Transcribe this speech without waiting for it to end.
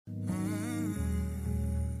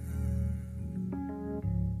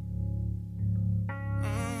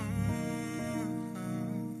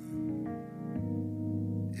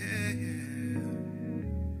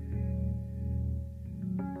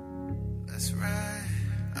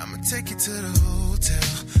take you to the hotel,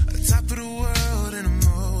 at the top of the world in a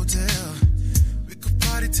motel. We could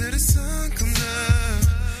party till the sun comes up,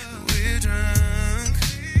 we're drunk.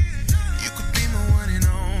 You could be my one and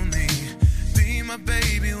only, be my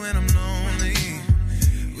baby when I'm lonely.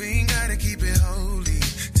 We ain't gotta keep it holy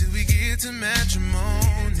till we get to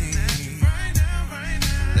matrimony.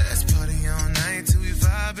 Let's party all night till we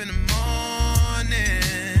vibe in the morning.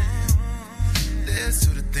 Let's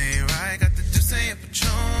do the thing right, got the juice and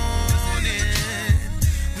Patron in.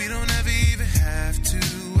 We don't ever even have to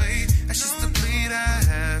wait, that's just the bleed I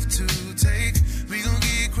have to take. We gon'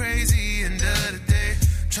 get crazy end of the day,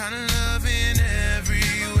 tryna love in every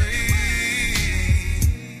way.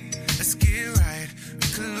 Let's get right, we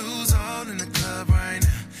could lose all in the club right now,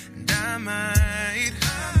 and I might,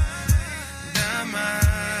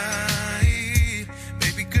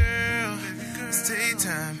 baby girl, let's take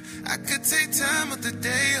time. I could take time with the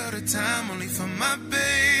day or the time only for my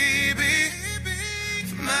baby,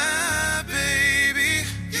 for my baby.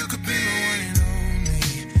 You could be my one and only,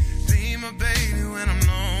 be my baby when I'm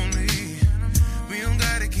lonely. We don't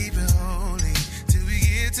gotta keep it holy till we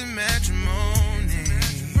get to matrimony.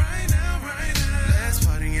 Right now, let's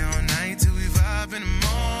party all night till we vibe in the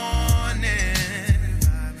morning.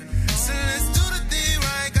 So let's do the thing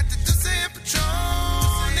right, got the juice and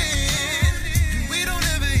Patron in. We don't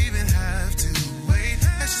ever even have to wait,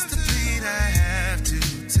 that's just the bleed I have to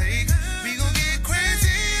take. We gon' get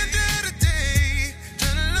crazy end of the day,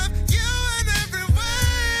 tryna love you in every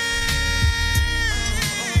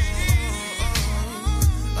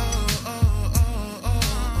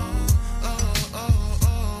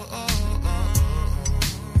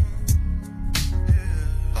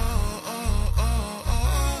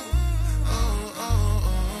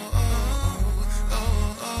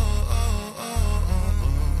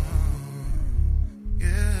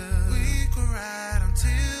we could ride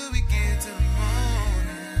until we get to the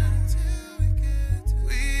morning.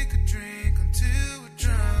 We could drink until we're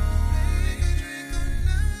drunk.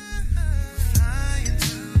 Fly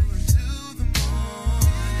into the morning.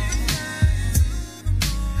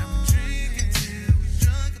 And we drink until we're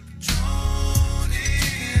drunk at Patron.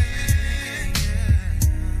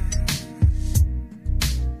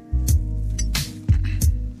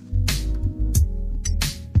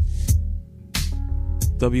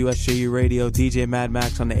 WSJU Radio, DJ Mad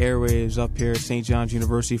Max on the airwaves up here at St. John's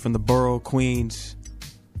University from the borough of Queens.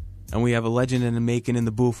 And we have a legend in the making in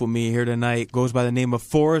the booth with me here tonight. Goes by the name of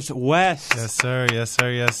Forrest West. Yes, sir. Yes,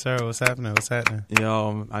 sir. Yes, sir. What's happening? What's happening?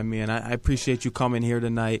 Yo, I mean, I appreciate you coming here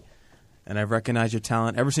tonight, and I've recognized your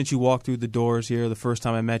talent ever since you walked through the doors here. The first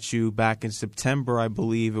time I met you back in September, I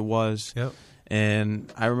believe it was. Yep.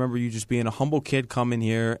 And I remember you just being a humble kid coming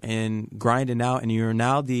here and grinding out, and you're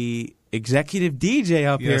now the executive DJ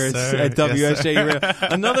up Yes, here sir. at WSJU. Yes, Radio.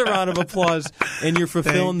 Another round of applause, and you're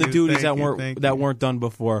fulfilling the duties that weren't done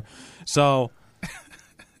before. So,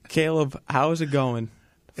 Caleb, how is it going?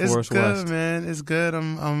 It's Forrest good, West? man. It's good.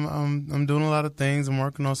 I'm doing a lot of things. I'm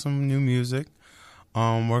working on some new music.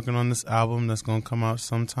 Working on this album that's gonna come out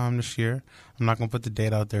sometime this year. I'm not gonna put the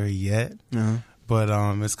date out there yet, but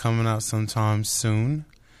it's coming out sometime soon,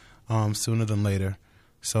 sooner than later.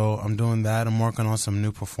 So I'm doing that. I'm working on some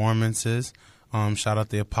new performances. Shout out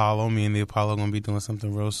the Apollo. Me and the Apollo going to be doing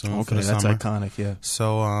something real soon for the that's summer. iconic, yeah.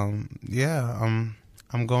 So, I'm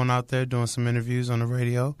going out there doing some interviews on the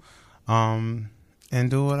radio and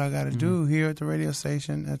do what I got to do here at the radio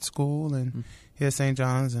station, at school, and here at St.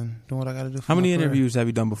 John's, and do what I got to do for How many my career. interviews have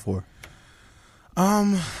you done before?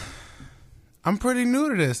 I'm pretty new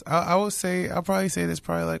to this. I'll probably say this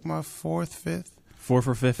probably like my fourth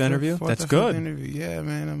or fifth interview? That's fifth good. Interview. Yeah,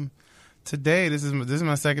 man. Today, this is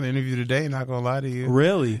my second interview today. Not gonna lie to you.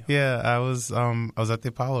 Really? Yeah, I was at the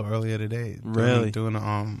Apollo earlier today. Really? Doing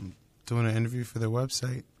an interview for their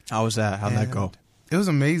website. How was that? How'd that go? It was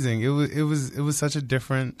amazing. It was such a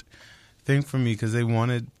different thing for me because they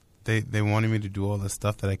wanted me to do all the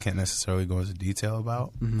stuff that I can't necessarily go into detail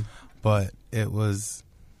about, but it was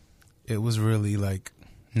really like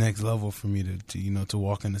next level for me to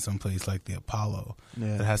walk into some place like the Apollo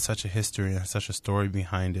that has such a history and such a story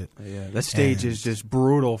behind it. Yeah, that stage is just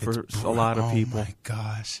brutal for a lot of people. Oh my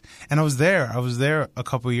gosh! And I was there a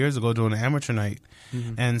couple of years ago doing an amateur night,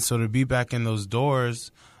 and so to be back in those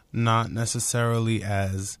doors, not necessarily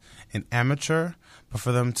as an amateur, but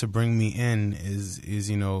for them to bring me in is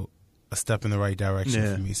a step in the right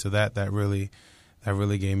direction for me. So that really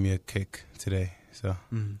gave me a kick today. So,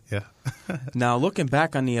 yeah. Now, looking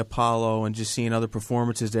back on the Apollo and just seeing other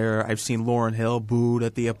performances there, I've seen Lauryn Hill booed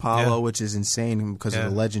at the Apollo, which is insane because of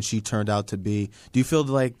the legend she turned out to be. Do you feel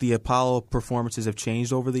like the Apollo performances have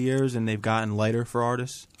changed over the years and they've gotten lighter for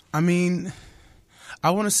artists? I mean,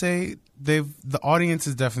 I want to say the audience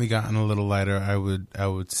has definitely gotten a little lighter. I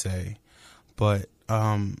would say, but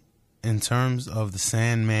in terms of the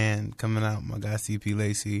Sandman coming out, my guy CP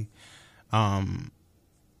Lacey,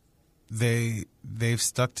 they've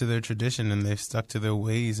stuck to their tradition and they've stuck to their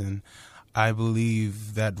ways, and I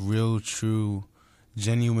believe that real, true,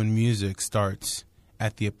 genuine music starts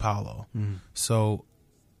at the Apollo. So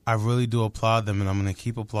I really do applaud them, and I'm going to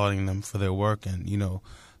keep applauding them for their work and,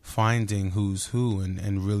 finding who's who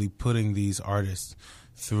and really putting these artists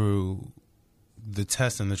through the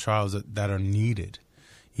tests and the trials that are needed,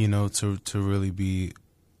 to really be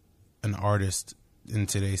an artist in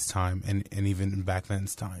today's time and even in back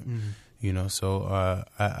then's time. So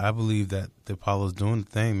I believe that the Apollo's doing the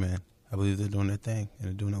thing, man. I believe they're doing their thing and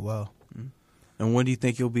they're doing it well. And when do you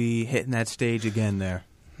think you'll be hitting that stage again there?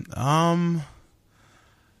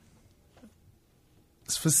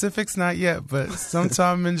 Specifics not yet, but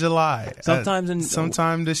sometime in July.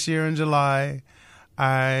 Sometime this year in July,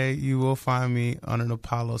 you will find me on an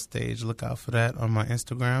Apollo stage. Look out for that on my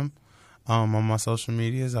Instagram, on my social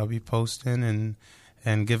medias. I'll be posting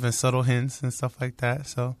and giving subtle hints and stuff like that.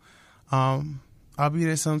 So I'll be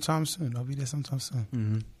there sometime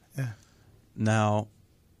soon. Yeah. Now,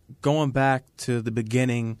 going back to the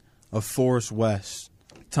beginning of Forrest West,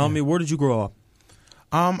 tell me, where did you grow up?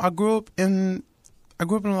 I grew up in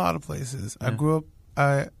a lot of places.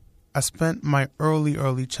 I spent my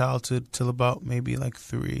early childhood till about maybe like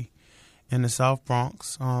 3 in the South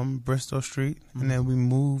Bronx, Bristol Street, and then we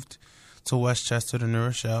moved to Westchester to New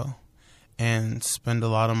Rochelle and spent a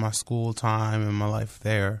lot of my school time and my life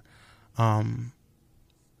there.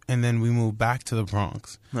 And then we moved back to the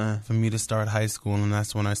Bronx for me to start high school, and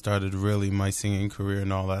that's when I started really my singing career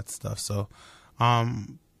and all that stuff. So,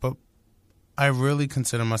 but I really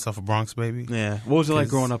consider myself a Bronx baby. Yeah. What was it like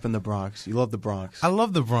growing up in the Bronx? You love the Bronx. I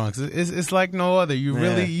love the Bronx. It's like no other.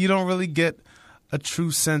 You don't really get a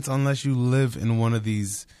true sense unless you live in one of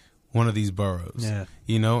these boroughs. Yeah.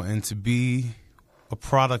 And to be a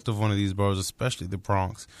product of one of these boroughs, especially the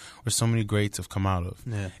Bronx, where so many greats have come out of.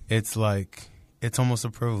 Yeah. It's almost a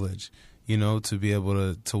privilege, to be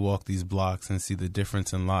able to walk these blocks and see the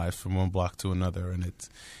difference in lives from one block to another, and it's,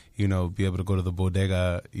 be able to go to the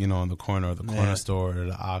bodega, on the corner, or the corner store, or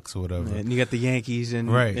the Ox, or whatever. Yeah, and you got the Yankees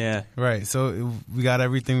and right. So we got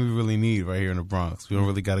everything we really need right here in the Bronx. We don't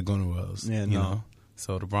really got to go nowhere else. Yeah, you know.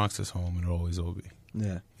 So the Bronx is home, and it always will be.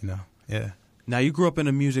 Yeah. Yeah. Now, you grew up in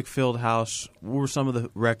a music-filled house. What were some of the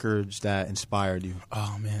records that inspired you?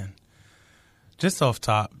 Oh, man. Just off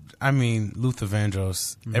top, Luther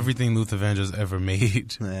Vandross, everything Luther Vandross ever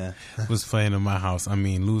made was playing in my house.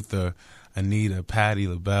 Luther, Anita, Patti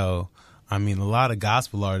LaBelle. A lot of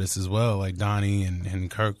gospel artists as well, like Donnie and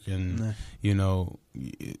Kirk and,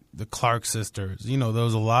 the Clark sisters. There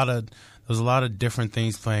was a lot of different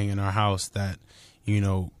things playing in our house that,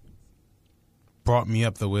 brought me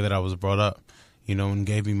up the way that I was brought up, and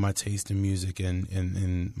gave me my taste in music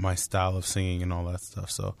and my style of singing and all that stuff.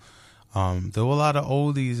 So, there were a lot of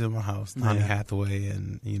oldies in my house, Donny Hathaway,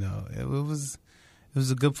 and it was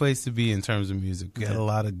a good place to be in terms of music. We had a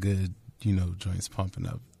lot of good joints pumping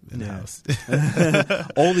up in the house.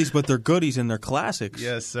 Oldies, but they're goodies and they're classics.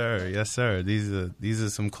 Yes, sir. These are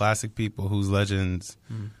some classic people who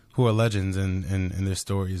are legends, and their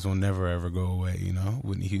stories will never ever go away.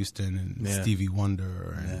 Whitney Houston and Stevie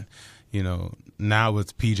Wonder, and now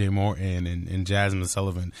it's PJ Morton and Jasmine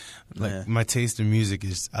Sullivan. My taste in music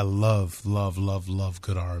is I love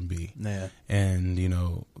good R&B. Yeah. And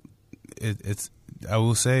it's I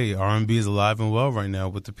will say R&B is alive and well right now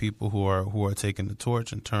with the people who are taking the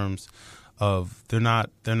torch in terms of they're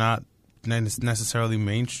not necessarily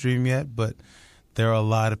mainstream yet, but there are a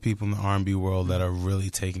lot of people in the R&B world that are really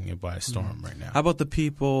taking it by storm right now. How about the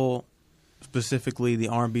people, specifically the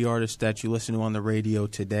R&B artists that you listen to on the radio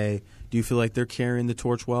today? Do you feel like they're carrying the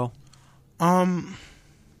torch well?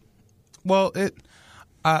 Well,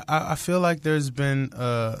 I feel like there's been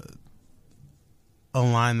a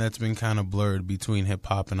line that's been kind of blurred between hip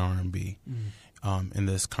hop and R&B in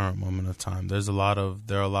this current moment of time. There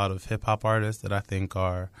are a lot of hip hop artists that I think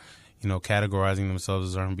are, categorizing themselves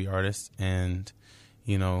as R&B artists, and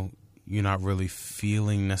you're not really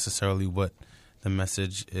feeling necessarily what the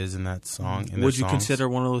message is in that song. Would you consider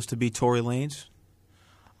one of those to be Tory Lanez?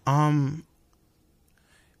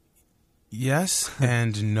 Yes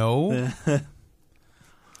and no.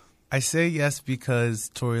 I say yes because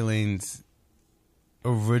Tory Lanez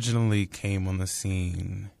originally came on the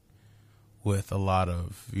scene with a lot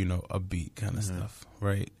of, upbeat kind of stuff,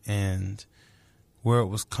 right? And where it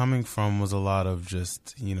was coming from was a lot of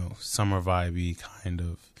just, summer vibey kind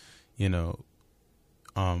of,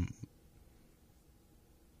 R&B.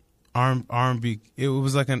 It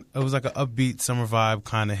was like an upbeat summer vibe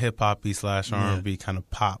kind of hip hoppy / R&B kind of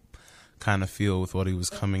pop kind of feel with what he was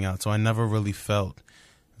coming out. So I never really felt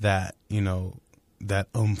that, you know, that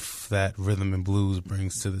oomph that rhythm and blues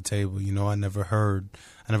brings to the table. You know, I never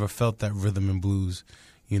felt that rhythm and blues,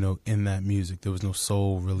 you know, in that music. There was no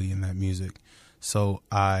soul really in that music. So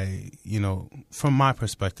I, you know, from my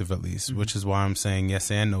perspective at least, which is why I'm saying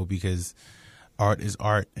yes and no, because art is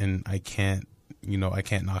art, and I can't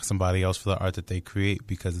knock somebody else for the art that they create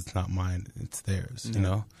because it's not mine, it's theirs, you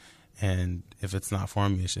know? And if it's not for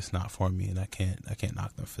me, it's just not for me, and I can't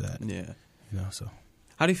knock them for that. Yeah. You know, so.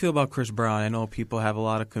 How do you feel about Chris Brown? I know people have a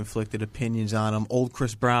lot of conflicted opinions on him. Old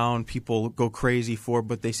Chris Brown, people go crazy for,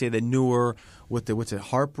 but they say the newer, what's it,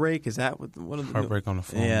 Heartbreak? Is that one of the Heartbreak on the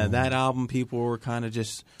Phone? Yeah, that album people were kind of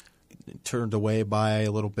just turned away by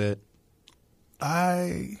a little bit.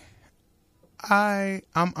 I'm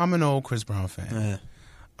an old Chris Brown fan.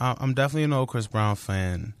 I'm definitely an old Chris Brown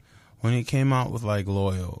fan. When he came out with like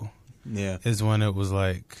Loyal, is when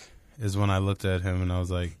I looked at him and I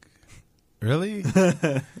was like, really?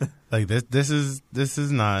 Like this is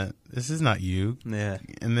not you. Yeah.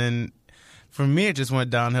 And then for me it just went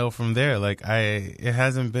downhill from there. Like it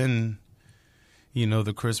hasn't been, you know,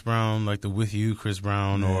 the Chris Brown, like the With You Chris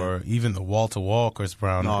Brown or even the Wall to Wall Chris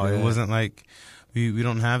Brown. It wasn't like we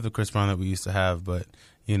don't have the Chris Brown that we used to have, but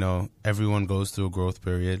you know, everyone goes through a growth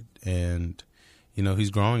period, and you know, he's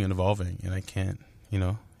growing and evolving, and I can't, you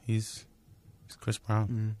know, he's Chris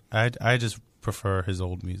Brown. I just prefer his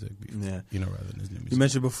old music, you know, rather than his new music. You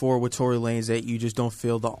mentioned before with Tory Lanez that you just don't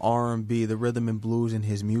feel the R&B, the rhythm and blues in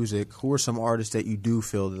his music. Who are some artists that you do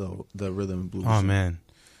feel the rhythm and blues? Oh man,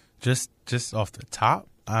 just off the top,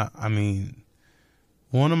 I mean,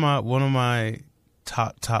 one of my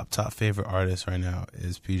top favorite artists right now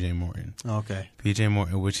is PJ Morton. Okay, PJ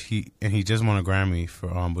Morton, which he just won a Grammy for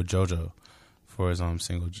with JoJo for his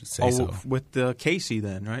single Say So. With Casey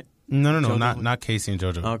then, right? No, not Casey and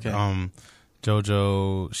JoJo. Okay.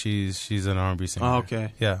 JoJo, she's an R&B singer. Oh,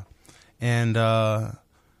 okay. Yeah. And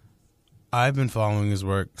I've been following his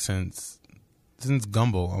work since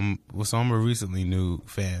Gumbo. I'm a recently new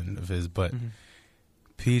fan of his, but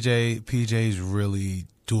PJ's really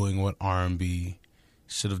doing what R&B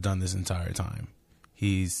should have done this entire time.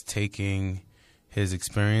 He's taking his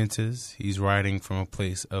experiences, he's writing from a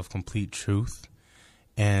place of complete truth,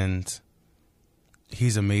 and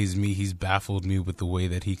he's amazed me. He's baffled me with the way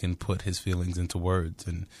that he can put his feelings into words.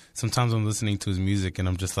 And sometimes I'm listening to his music and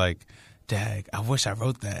I'm just like, dag, I wish I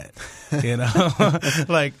wrote that. You know,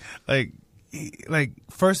 like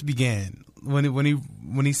First Began.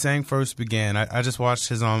 When he sang First Began, I just watched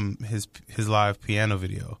his live piano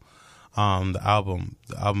video, the album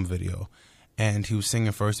video, and he was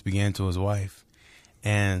singing First Began to his wife.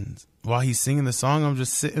 And while he's singing the song, I'm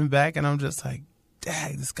just sitting back and I'm just like,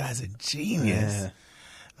 dang, this guy's a genius. Yeah.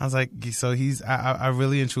 I was like, so I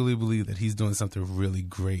really and truly believe that he's doing something really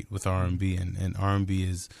great with R&B, and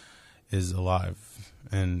R&B is alive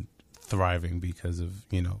and thriving because of,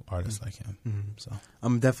 you know, artists like him. So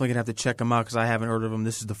I'm definitely gonna have to check him out because I haven't heard of him.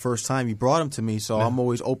 This is the first time you brought him to me, so I'm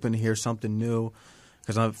always open to hear something new.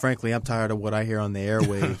 Because frankly, I'm tired of what I hear on the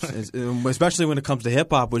airwaves, especially when it comes to hip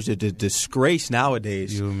hop, which is a disgrace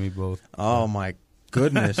nowadays. You and me both. Oh my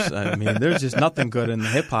goodness! I mean, there's just nothing good in the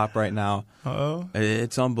hip hop right now.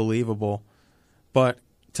 It's unbelievable. But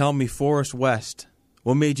tell me, Forrest West,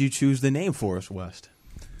 what made you choose the name Forrest West?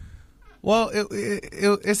 Well,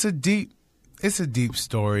 it's a deep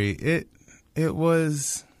story. It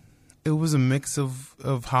was a mix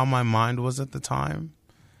of how my mind was at the time,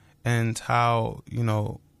 and how, you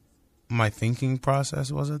know, my thinking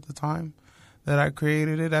process was at the time that I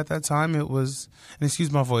created it. At that time, it was, and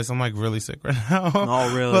excuse my voice, I'm like really sick right now.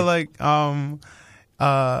 Oh, really? But like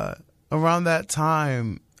around that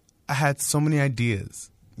time, I had so many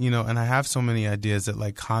ideas, you know, and I have so many ideas that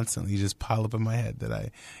like constantly just pile up in my head that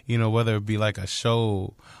I, you know, whether it be like a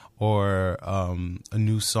show or a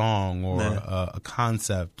new song or a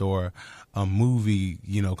concept or a movie,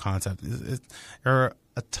 you know, concept. There are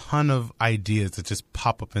a ton of ideas that just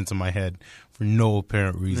pop up into my head for no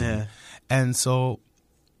apparent reason. Yeah. And so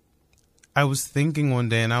I was thinking one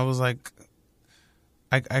day, and I was like,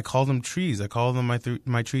 I called them trees. I called them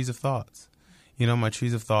my trees of thoughts, you know, my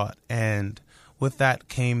trees of thought. And with that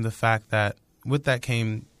came the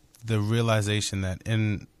realization that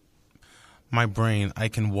in my brain, I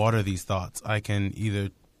can water these thoughts. I can either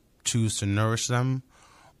choose to nourish them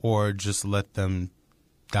or just let them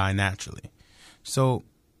die naturally. So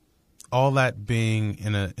all that being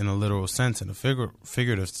in a literal sense, in a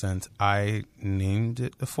figurative sense, I named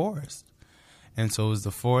it the forest. And so is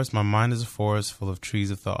the forest. My mind is a forest full of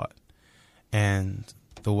trees of thought. And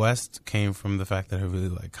the West came from the fact that I really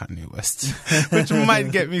like Kanye West, which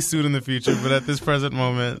might get me sued in the future. But at this present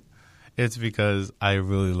moment, it's because I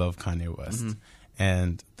really love Kanye West. Mm-hmm.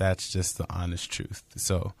 And that's just the honest truth.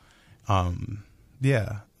 So,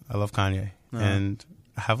 yeah, I love Kanye. And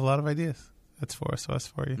I have a lot of ideas. That's Forrest, so that's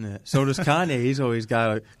for you. Yeah. So does Kanye. He's always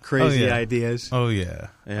got crazy ideas. Oh, yeah.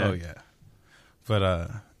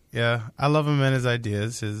 But, yeah, I love him and his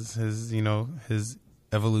ideas, his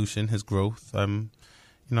evolution, his growth. I'm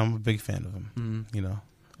a big fan of him. Mm-hmm.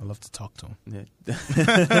 I love to talk to him. Yeah.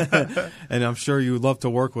 And I'm sure you would love to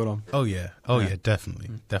work with him. Oh, yeah. Definitely.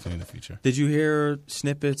 Mm-hmm. Definitely in the future. Did you hear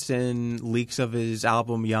snippets and leaks of his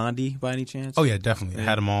album Yandi by any chance? Oh, yeah, definitely. Yeah. I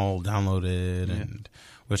had them all downloaded, and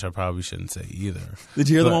which I probably shouldn't say either. Did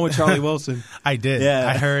you hear the one with Charlie Wilson? I did.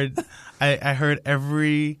 Yeah. I heard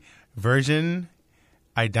every version.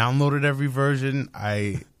 I downloaded every version.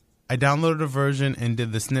 I downloaded a version and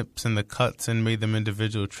did the snips and the cuts and made them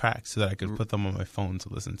individual tracks so that I could put them on my phone to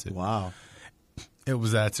listen to. Wow. It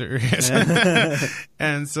was that serious.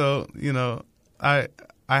 And so, I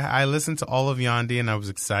listened to all of Yandi and I was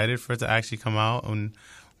excited for it to actually come out. And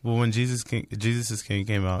when Jesus is King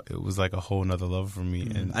came out, it was like a whole nother level for me.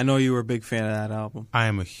 And I know you were a big fan of that album. I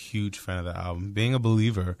am a huge fan of that album. Being a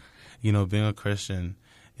believer, being a Christian,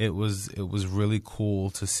 it was really cool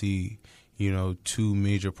to see, two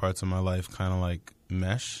major parts of my life kind of like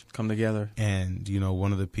mesh. Come together. And,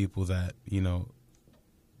 one of the people that,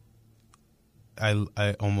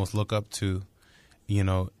 I almost look up to,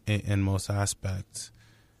 in most aspects,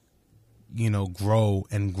 grow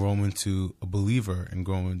into a believer and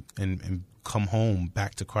grow and come home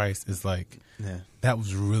back to Christ is like, that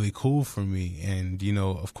was really cool for me. And,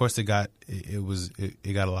 of course it got a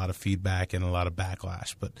lot of feedback and a lot of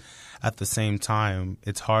backlash, but at the same time,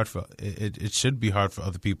 it's hard it should be hard for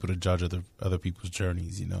other people to judge other people's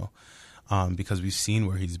journeys, because we've seen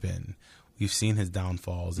where he's been. We've seen his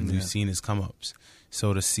downfalls and we've seen his come ups.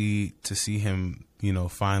 So to see him,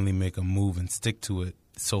 finally make a move and stick to it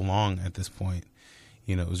so long at this point,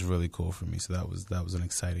 it was really cool for me. So that was an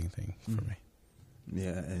exciting thing for me.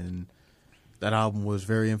 Yeah, and that album was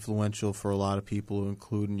very influential for a lot of people,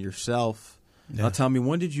 including yourself. Yeah. Now tell me,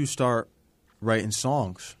 when did you start writing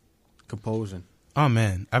songs, composing? Oh,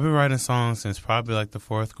 man. I've been writing songs since probably like the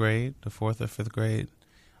fourth or fifth grade.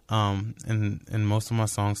 And most of my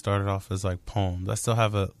songs started off as like poems. I still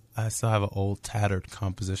have an old tattered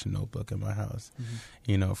composition notebook in my house,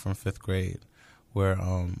 from fifth grade, where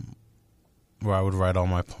I would write all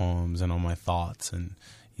my poems and all my thoughts and,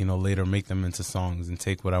 later make them into songs and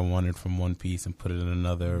take what I wanted from one piece and put it in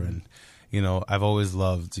another. And, I've always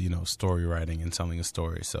loved, story writing and telling a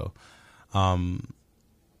story. So I've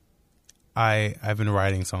been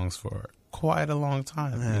writing songs for quite a long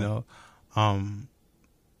time, On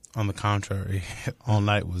the contrary, All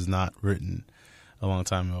Night was not written a long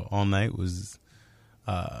time ago. All Night was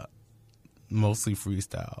mostly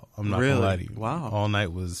freestyle. I'm not going to lie to you. Wow. All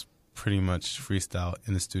Night was pretty much freestyle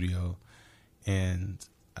in the studio, and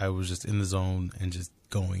I was just in the zone and just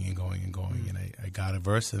going and going and going. And I got a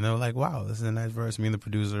verse, and they were like, wow, this is a nice verse. Me and the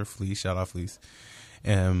producer, Fleece, shout out Fleece.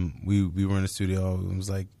 And we were in the studio, and was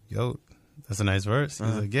like, yo, that's a nice verse. He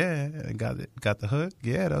was like, yeah, I got it. Got the hook.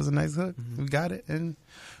 Yeah, that was a nice hook. We got it. And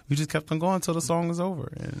we just kept on going until the song was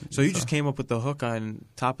over. And so you just came up with the hook on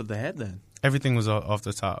Top of the Head then? Everything was off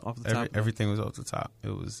the top. Everything was off the top. It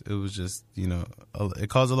was just, it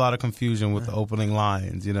caused a lot of confusion with the opening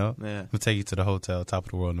lines, Yeah. We'll take you to the hotel, top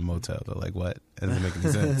of the world in the motel. They're like, what? It doesn't make any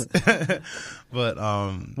sense. But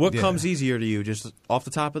what comes easier to you, just off the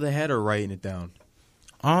top of the head or writing it down?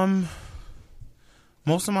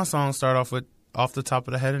 Most of my songs start off with off the top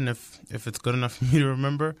of the head, and if it's good enough for me to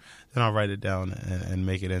remember, then I'll write it down and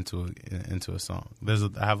make it into a song. I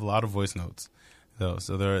have a lot of voice notes, though.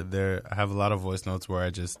 So I have a lot of voice notes where I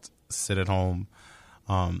just sit at home,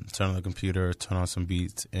 turn on the computer, turn on some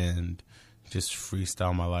beats, and just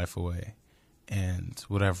freestyle my life away. And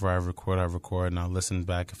whatever I record, and I'll listen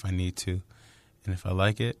back if I need to. And if I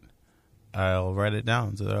like it, I'll write it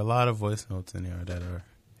down. So there are a lot of voice notes in here that are,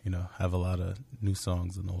 have a lot of new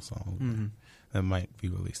songs and old songs that might be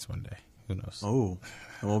released one day. Who knows? Oh,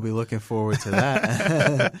 and we'll be looking forward to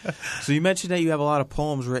that. So you mentioned that you have a lot of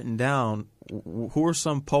poems written down. Who are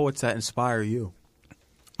some poets that inspire you?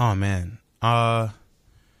 Oh, man.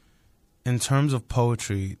 In terms of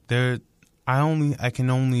poetry, I can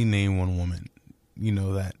only name one woman,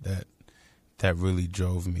 that really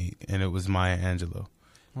drove me, and it was Maya Angelou.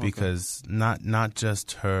 Okay. Because not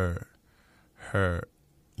just her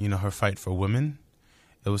fight for women,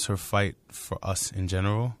 it was her fight for us in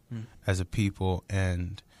general as a people,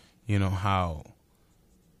 and you know how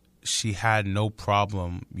she had no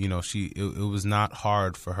problem. You know, it was not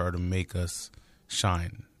hard for her to make us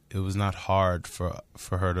shine. It was not hard for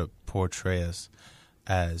her to portray us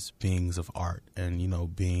as beings of art and, you know,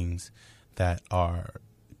 beings that are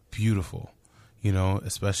beautiful, you know,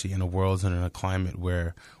 especially in a world and in a climate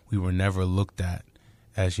where we were never looked at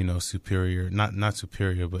as, you know, superior, not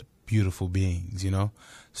superior, but beautiful beings, you know.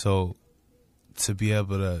 So to be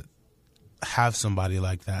able to have somebody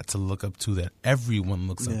like that to look up to, that everyone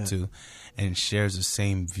looks up to and shares the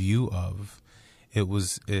same view of,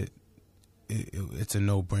 it's a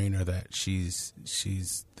no-brainer that she's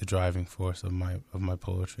the driving force of my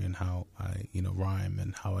poetry and how I, you know, rhyme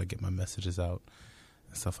and how I get my messages out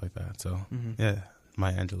and stuff like that. So yeah,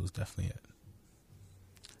 Maya Angelou is definitely it.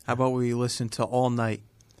 How about we listen to All Night?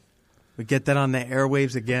 We get that on the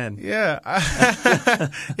airwaves again. Yeah.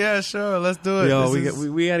 Yeah, sure. Let's do it. Yo,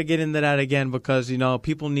 we got to get into that again because, you know,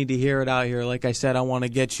 people need to hear it out here. Like I said, I want to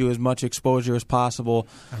get you as much exposure as possible.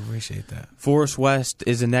 I appreciate that. Forrest West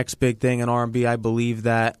is the next big thing in R&B. I believe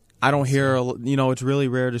that. I don't hear, you know, it's really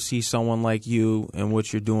rare to see someone like you and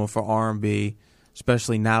what you're doing for R&B,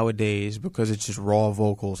 especially nowadays, because it's just raw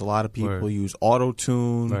vocals. A lot of people use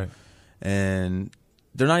auto-tune and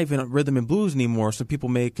they're not even rhythm and blues anymore, so people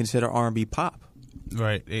may consider R&B pop.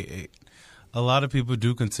 Right. A lot of people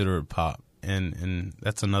do consider it pop, and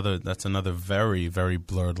that's another very, very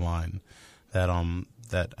blurred line that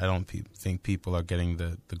I don't think people are getting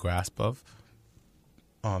the grasp of,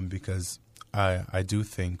 because I do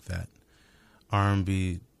think that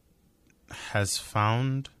R&B has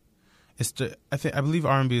found I believe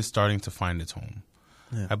R&B is starting to find its home.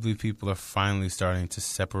 Yeah. I believe people are finally starting to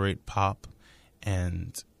separate pop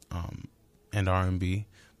and R&B,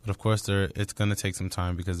 but of course it's going to take some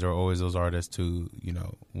time because there are always those artists who, you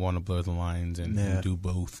know, want to blur the lines and do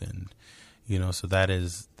both, and you know, so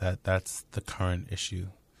that's the current issue.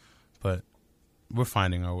 But we're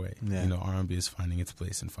finding our way. You know, R&B is finding its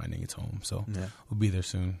place and finding its home, so we'll be there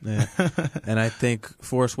soon. And I think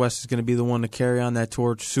Forrest West is going to be the one to carry on that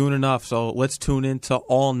torch soon enough. So let's tune into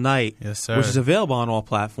All Night, yes, sir, which is available on all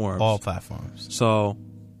platforms. All platforms. So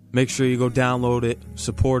make sure you go download it,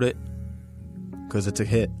 support it, because it's a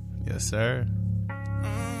hit. Yes, sir.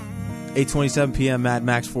 8:27 p.m. Mad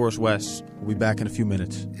Max Forrest West. We'll be back in a few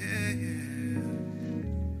minutes.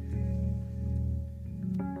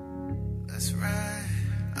 That's right.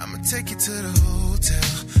 I'ma take you to the hotel,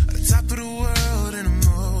 at the top of the world in a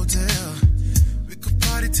motel. We could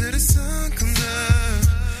party till the sun comes up.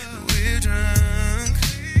 We're drunk.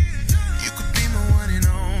 You could be my one and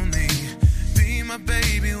only. Be my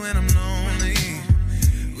baby when I'm lonely.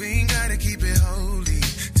 We ain't gotta keep it holy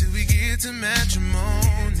till we get to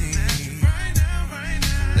matrimony.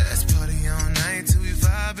 Let's party all night till we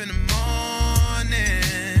vibe in the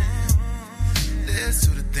morning. Let's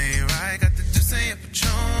do the thing right. Got the juice and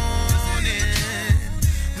Patron in.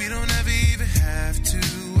 We don't ever even have to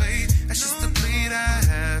wait. That's just the bleed I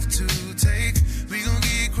have to take. We gon'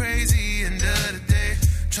 get crazy end of the day.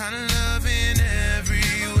 Tryna love in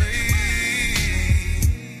every way.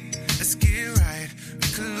 Let's get right. We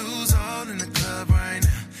could lose all in the club right now.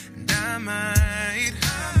 And I might.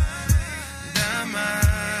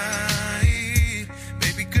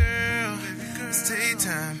 Baby girl, let's take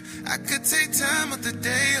time. I could take time of the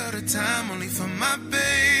day or the time only for my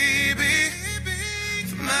baby.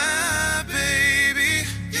 For my baby.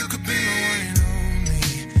 You could be my one and only.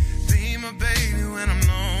 Be my baby when I'm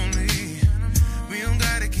lonely. We don't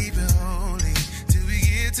gotta keep it holy till we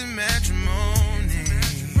get to matrimony.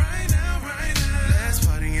 Right now. Let's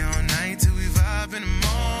party all night till we vibe in the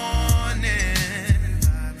morning.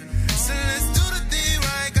 So let's do the thing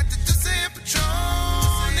right. Got the juice and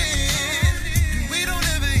Patron in. We don't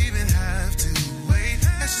ever even have to wait.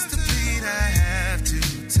 That's just the bleed I have to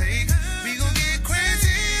take. We gon' get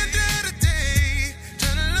crazy end of the day.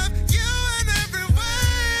 Tryna love you in every way.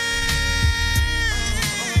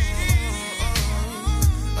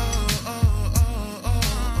 Oh,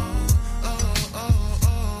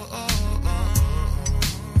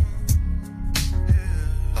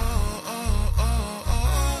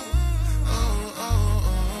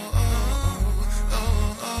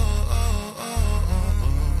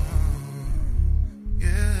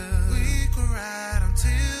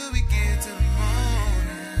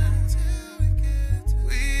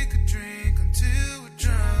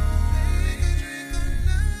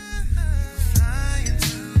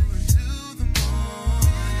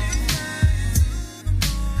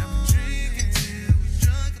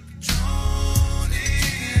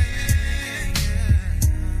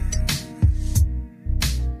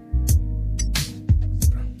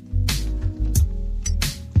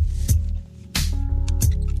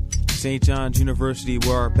 St. John's University,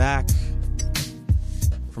 we're back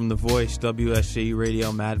from The Voice, WSJU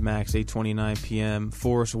Radio, Mad Max, 8:29 p.m.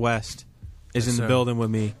 Forrest West is in the building with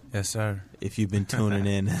me. Yes, sir. If you've been tuning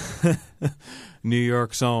in. New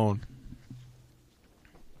York's own.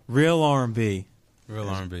 Real R&B. Real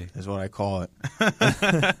R&B. Is what I call it.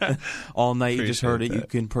 All night, you just heard it. You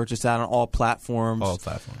can purchase that on all platforms. All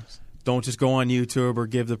platforms. Don't just go on YouTube or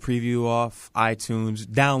give the preview off iTunes.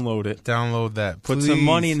 Download it. Download that. Put some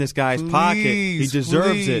money in this guy's pocket. He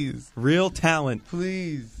deserves it. Real talent.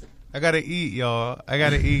 Please. I got to eat, y'all. I got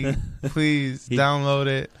to eat. Please download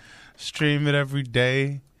it. Stream it every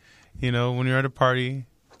day. You know, when you're at a party,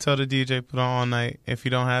 tell the DJ put on all night. If you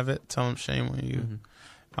don't have it, tell him shame on you.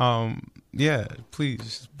 Mm-hmm. Yeah, please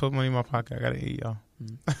just put money in my pocket. I got to eat, y'all.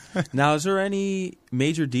 Now, is there any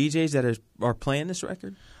major DJs that are playing this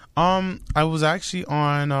record? I was actually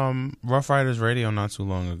on Rough Riders Radio not too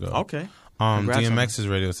long ago. Okay. DMX's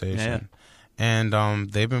radio station. Yeah.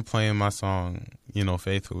 And they've been playing my song, you know,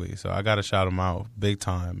 faithfully. So I got to shout them out big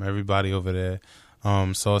time. Everybody over there,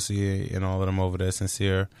 Saucy and all of them over there,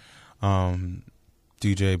 Sincere,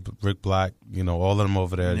 DJ Rick Black, you know, all of them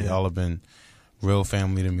over there. Yeah. Y'all have been real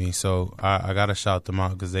family to me. So I got to shout them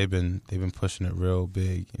out because they've been pushing it real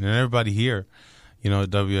big. And everybody here, you know, at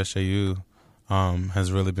WSJU,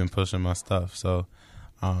 has really been pushing my stuff. So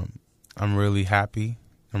I'm really happy.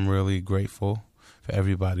 I'm really grateful for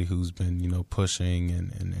everybody who's been, you know, pushing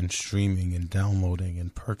and streaming and downloading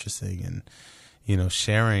and purchasing and, you know,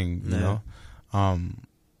 sharing, you know.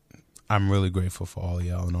 I'm really grateful for all of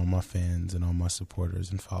y'all and all my fans and all my supporters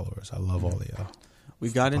and followers. I love all of y'all.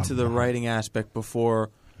 We got into the writing aspect before.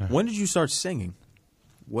 Yeah. When did you start singing?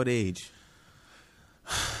 What age?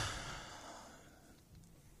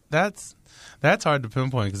 That's hard to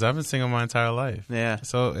pinpoint because I've been singing my entire life. Yeah.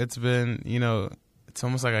 So it's been, you know, it's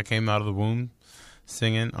almost like I came out of the womb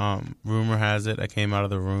singing. Rumor has it I came out of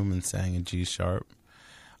the room and sang in G sharp.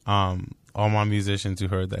 All my musicians who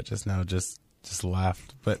heard that just now just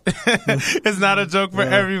laughed. But it's not a joke for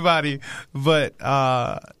everybody. But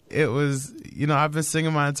it was, you know, I've been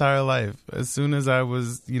singing my entire life. As soon as I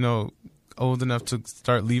was, you know, old enough to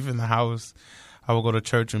start leaving the house, I would go to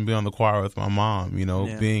church and be on the choir with my mom, you know,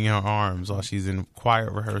 being in her arms while she's in choir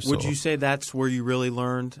rehearsal. Would you say that's where you really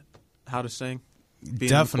learned how to sing?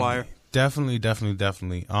 Being in the choir? Definitely.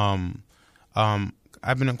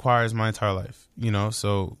 I've been in choirs my entire life, you know,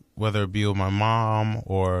 so whether it be with my mom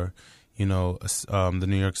or, you know, the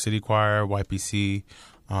New York City choir, YPC,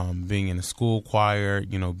 being in a school choir,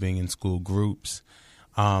 you know, being in school groups.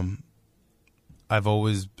 I've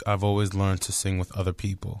always learned to sing with other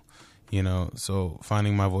people. You know, so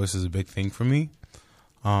finding my voice is a big thing for me.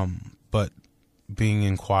 But being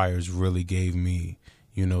in choirs really gave me,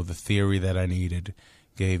 you know, the theory that I needed,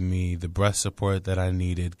 gave me the breath support that I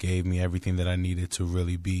needed, gave me everything that I needed to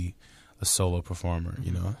really be a solo performer,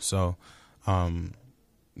 you know. So,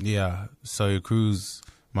 Sawyer Cruz,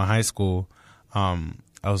 my high school, I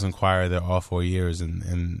was in choir there all 4 years,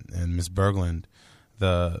 and Miss Berglund,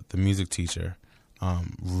 the music teacher,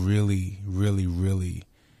 really,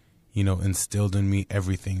 you know, instilled in me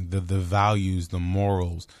everything, the values, the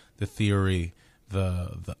morals, the theory,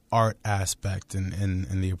 the art aspect and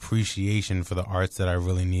the appreciation for the arts that I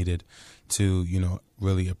really needed to, you know,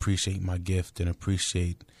 really appreciate my gift and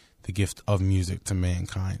appreciate the gift of music to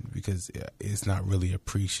mankind, because it's not really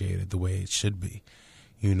appreciated the way it should be,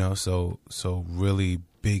 you know. So really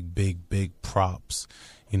big props,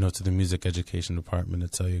 you know, to the music education department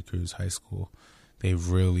at Sawyer Cruz High School. They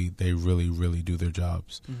really do their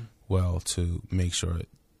jobs well to make sure,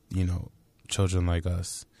 you know, children like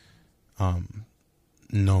us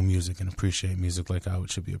know music and appreciate music like how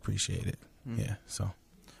it should be appreciated. Yeah, so.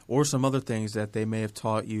 Or some other things that they may have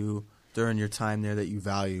taught you during your time there that you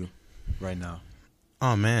value right now.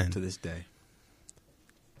 Oh, man. To this day.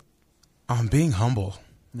 Being humble.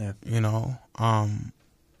 Yeah. You know,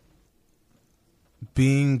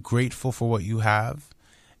 being grateful for what you have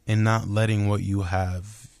and not letting what you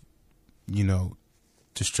have, you know,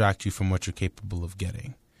 distract you from what you're capable of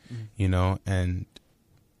getting, you know, and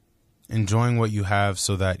enjoying what you have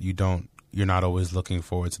so that you're not always looking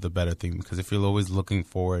forward to the better thing. Because if you're always looking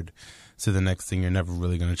forward to the next thing, you're never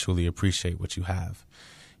really going to truly appreciate what you have,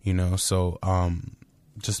 you know. So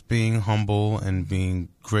just being humble and being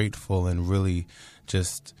grateful and really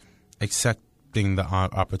just accepting the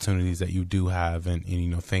opportunities that you do have and, you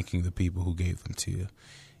know, thanking the people who gave them to you,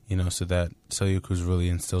 you know, so that Sawyer Cruz really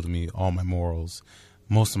instilled in me all my morals,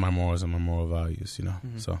 most of my morals and my moral values, you know.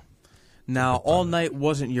 So now, All Night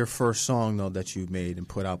wasn't your first song, though, that you made and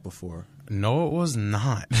put out before. No, it was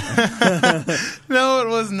not. No, it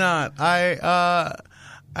was not.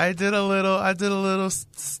 I did a little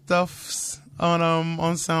stuff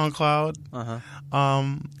on SoundCloud.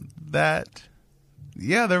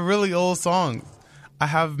 They're really old songs. I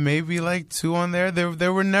have maybe like 2 on there.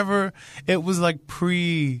 There were never. It was like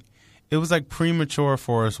premature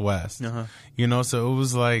Forrest West. You know, so it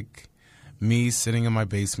was like me sitting in my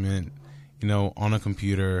basement, you know, on a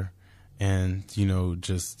computer, and you know,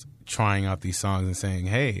 just trying out these songs and saying,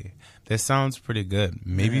 "Hey, this sounds pretty good.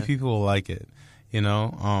 Maybe people will like it." You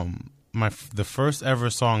know, the first ever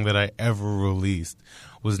song that I ever released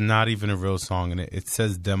was not even a real song, and it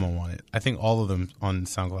says demo on it. I think all of them on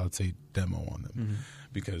SoundCloud say demo on them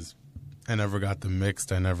because I never got them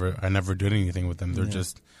mixed. I never did anything with them. They're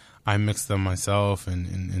just, I mixed them myself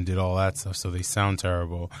and did all that stuff, so they sound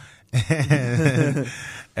terrible.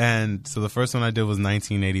 And so the first one I did was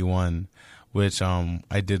 1981, which I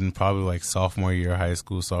did in probably like sophomore,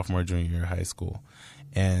 junior year of high school.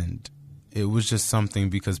 And it was just something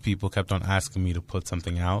because people kept on asking me to put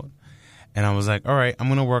something out. And I was like, all right, I'm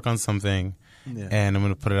going to work on something and I'm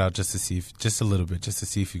going to put it out just to see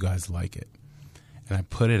if you guys like it. And I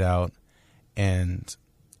put it out and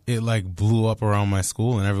it like blew up around my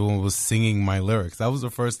school and everyone was singing my lyrics. That was the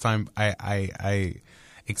first time I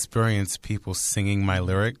experienced people singing my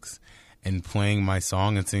lyrics and playing my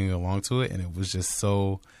song and singing along to it. And it was just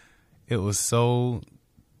so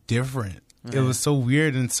different. It was so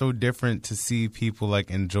weird and so different to see people like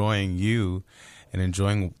enjoying you and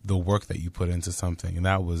enjoying the work that you put into something. And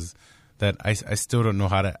that was that I still don't know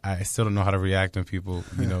how to react when people,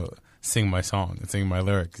 you know, sing my song and sing my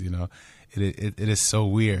lyrics, you know. It is so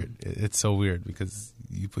weird. It's so weird because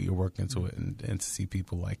you put your work into it and to see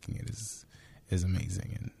people liking it is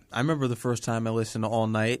amazing. And I remember the first time I listened to All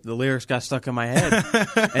Night, the lyrics got stuck in my head.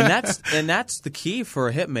 and that's the key for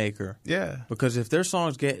a hit maker. Yeah. Because if their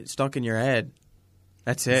songs get stuck in your head,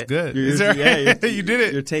 that's it. It's good. You did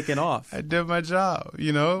it. You're taking off. I did my job,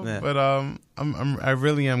 you know. Yeah. But I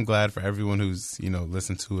really am glad for everyone who's, you know,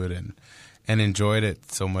 listened to it and enjoyed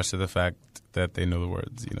it so much to the fact that they know the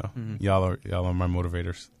words, you know. Y'all are my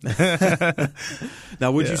motivators.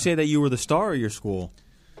 Now, would you say that you were the star of your school?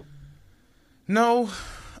 No.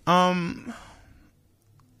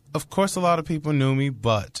 Of course, a lot of people knew me,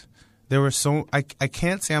 but there were I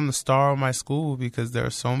can't say I'm the star of my school because there are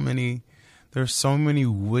so many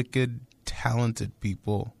wicked, talented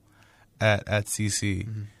people at CC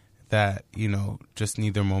that, you know, just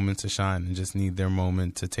need their moment to shine and just need their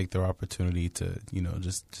moment to take their opportunity to, you know,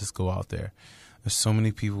 just go out there. There's so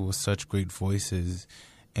many people with such great voices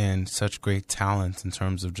and such great talent in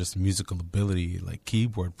terms of just musical ability, like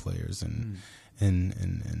keyboard players and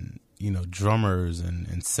you know, drummers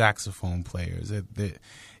and saxophone players. It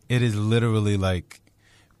is literally like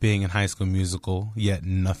being in High School Musical, yet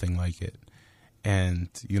nothing like it. And,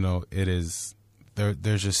 you know, it is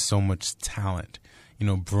there's just so much talent, you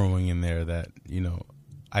know, brewing in there that, you know,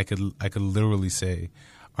 I could literally say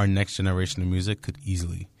our next generation of music could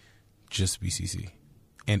easily just be CC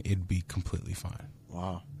and it'd be completely fine.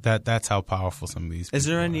 Wow. That's how powerful some of these people Is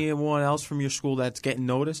there are. anyone else from your school that's getting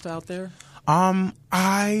noticed out there? I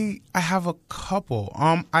have a couple.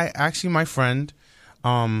 My friend,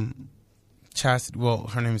 Chastity. Well,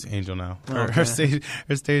 her name is Angel now. Her stage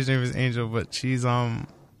name is Angel, but she's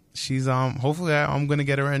hopefully I'm gonna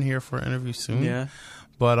get her in here for an interview soon. Yeah.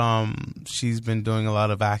 But she's been doing a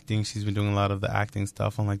lot of acting. She's been doing a lot of the acting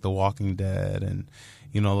stuff on like The Walking Dead and,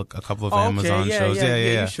 you know, a couple of Amazon shows.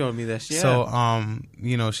 Yeah. You showed me this. Yeah. So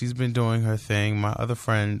you know, she's been doing her thing. My other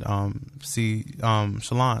friend,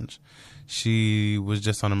 Solange, she was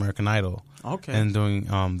just on American Idol. Okay. And doing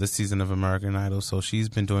this season of American Idol. So she's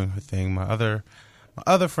been doing her thing. My other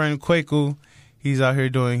friend, Kwaku, he's out here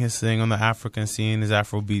doing his thing on the African scene, his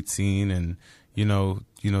Afrobeat scene, and you know,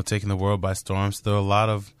 taking the world by storm. So there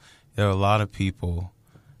are a lot of people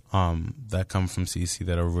that come from CC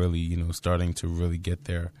that are really, you know, starting to really get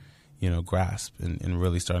their, you know, grasp and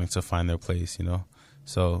really starting to find their place, you know.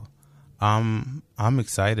 So I'm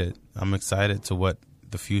excited. I'm excited to what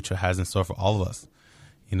the future has in store for all of us,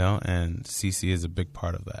 you know, and CC is a big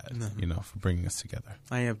part of that, you know, for bringing us together.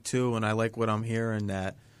 I am too, and I like what I'm hearing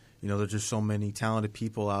that, you know, there's just so many talented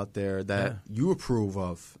people out there that you approve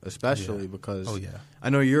of, especially because I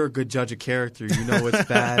know you're a good judge of character. You know what's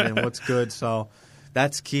bad and what's good, so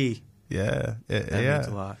that's key. Yeah, that means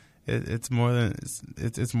a lot. It's more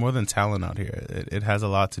than talent out here. It has a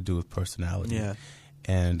lot to do with personality. Yeah.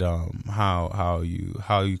 And how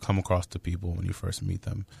you come across to people when you first meet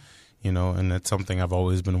them, you know, and that's something I've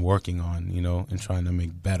always been working on, you know, and trying to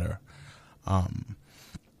make better.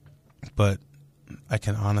 But I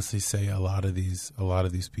can honestly say a lot of these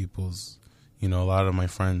people's, you know, a lot of my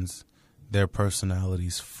friends, their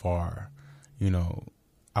personalities far,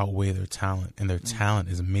 outweigh their talent, and their talent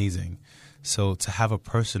is amazing. So to have a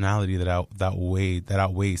personality that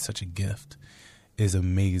outweighs such a gift is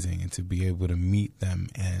amazing, and to be able to meet them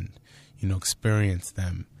and experience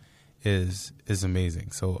them is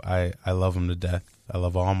amazing. So I love them to death. I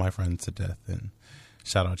love all my friends to death, and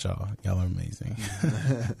shout out y'all. Y'all are amazing.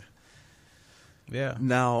 Yeah.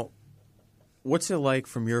 Now, what's it like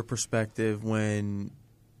from your perspective when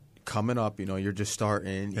coming up, you're just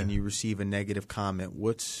starting and you receive a negative comment?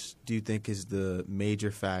 What do you think is the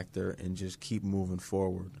major factor in just keep moving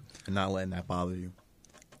forward and not letting that bother you?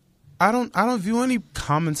 I don't view any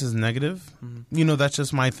comments as negative. Mm-hmm. That's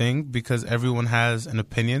just my thing, because everyone has an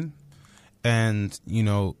opinion, and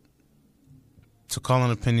to call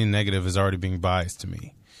an opinion negative is already being biased to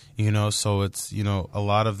me. So it's a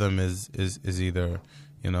lot of them is either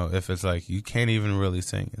if it's like you can't even really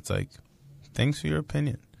sing, it's like, thanks for your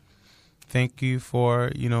opinion. Thank you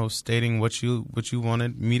for stating what you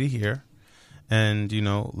wanted me to hear, and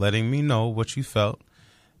letting me know what you felt.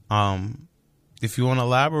 If you want to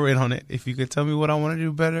elaborate on it, if you could tell me what I want to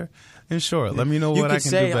do better, then sure, let me know what I can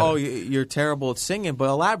do better. You could say, oh, you're terrible at singing, but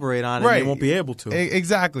elaborate on it, right, and you won't be able to.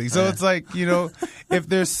 Exactly. So it's like, if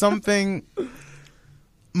there's something,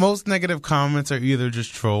 most negative comments are either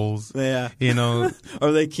just trolls, or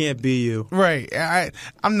they can't be you. Right.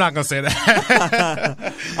 I'm not going to say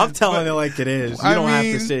that. I'm telling it like it is. You don't have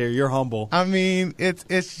to say it. You're humble. I mean,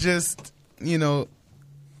 it's just,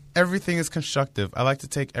 everything is constructive. I like to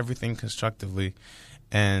take everything constructively,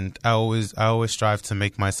 and I always strive to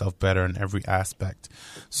make myself better in every aspect.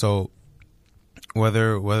 So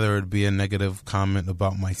whether it be a negative comment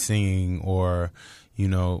about my singing, or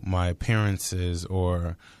my appearances,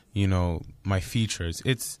 or my features,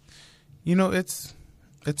 it's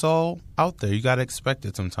all out there. You got to expect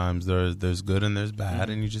it sometimes. There's good and there's bad,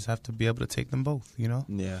 and you just have to be able to take them both.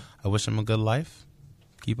 Yeah. I wish them a good life.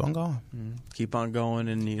 Keep on going. Keep on going,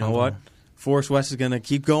 and you know what? Forrest West is going to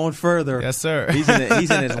keep going further. Yes, sir. He's in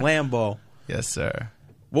his Lambo. Yes, sir.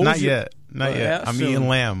 Not yet. Yeah, I'm eating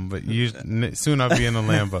lamb, but soon I'll be in a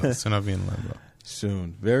Lambo.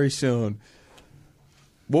 Soon. Very soon.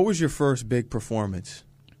 What was your first big performance?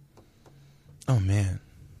 Oh, man.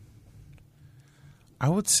 I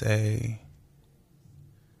would say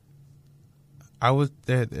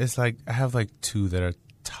it's like I have like two that are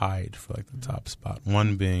tied for like the top spot.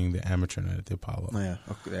 One being the amateur night at the Apollo. Oh, yeah,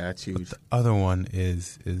 okay, that's huge. But the other one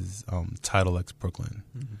is Tidal X Brooklyn,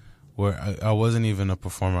 where I wasn't even a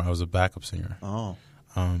performer. I was a backup singer. Oh,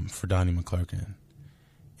 for Donnie McClurkin,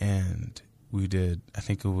 and we did. I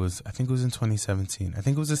think it was in 2017. I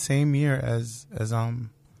think it was the same year as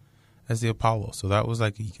the Apollo. So that was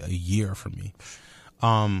like a year for me.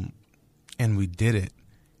 And we did it.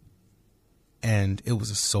 And it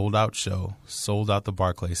was a sold-out show, sold out the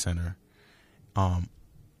Barclays Center, an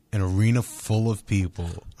arena full of people.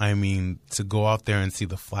 I mean, to go out there and see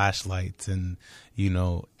the flashlights and,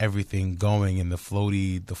 everything going, and the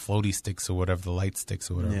floaty sticks or whatever, the light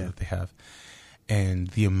sticks or whatever that they have. And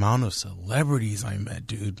the amount of celebrities I met,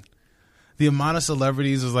 dude. The amount of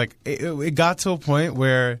celebrities was like, it got to a point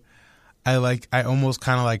where I almost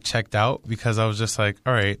kind of like checked out, because I was just like,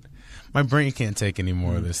 all right, my brain can't take any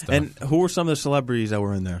more of this stuff. And who were some of the celebrities that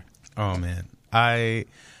were in there? Oh, man.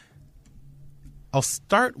 I'll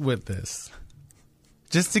start with this.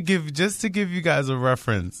 Just to give you guys a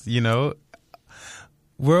reference,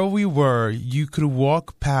 where we were, you could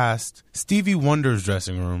walk past Stevie Wonder's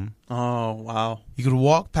dressing room. Oh, wow. You could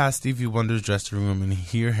walk past Stevie Wonder's dressing room and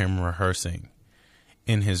hear him rehearsing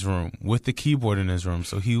in his room with the keyboard in his room.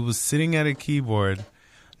 So he was sitting at a keyboard,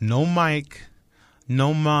 no mic,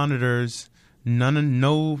 no monitors,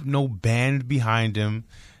 no band behind him,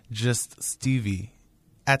 just Stevie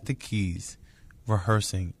at the keys,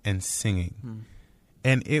 rehearsing and singing.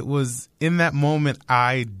 And it was in that moment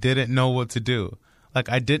I didn't know what to do. Like,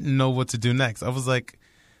 I didn't know what to do next. I was like,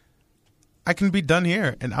 I can be done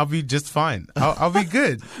here and I'll be just fine. I'll be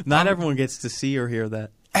good. Not everyone gets to see or hear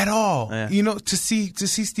that at all. Yeah. To see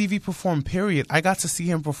Stevie perform, period. I got to see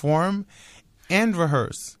him perform and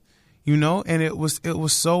rehearse. And it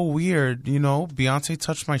was so weird. Beyonce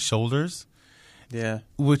touched my shoulders. Yeah.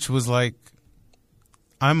 Which was like,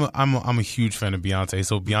 I'm a huge fan of Beyonce,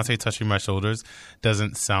 so Beyonce touching my shoulders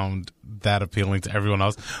doesn't sound that appealing to everyone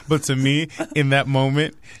else. But to me, in that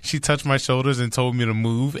moment, she touched my shoulders and told me to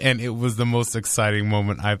move, and it was the most exciting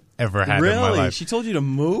moment I've ever had in my life. Really? She told you to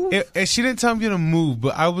move? She didn't tell me to move,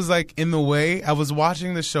 but I was like in the way. I was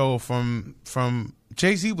watching the show from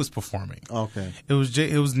Jay-Z was performing. Okay. It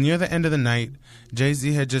was near the end of the night.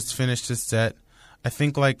 Jay-Z had just finished his set. I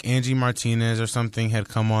think like Angie Martinez or something had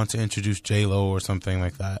come on to introduce J-Lo or something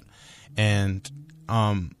like that. And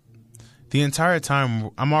the entire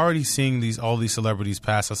time, I'm already seeing all these celebrities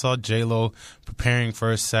pass. I saw J-Lo preparing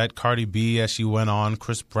for a set, Cardi B as she went on,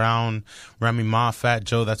 Chris Brown, Remy Ma, Fat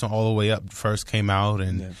Joe, that's when All the Way Up first came out.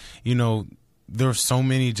 And, you know, there were so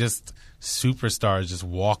many just superstars just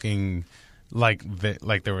walking like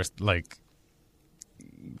they were like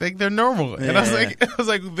they're normal. And I was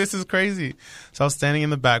like, this is crazy. So I was standing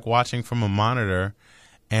in the back watching from a monitor,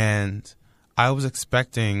 and I was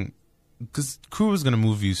expecting, because crew was going to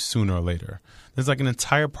move you sooner or later. There's like an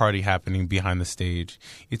entire party happening behind the stage.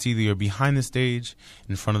 It's either you're behind the stage,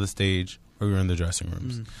 in front of the stage, or you're in the dressing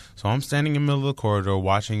rooms. So I'm standing in the middle of the corridor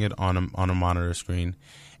watching it on a monitor screen,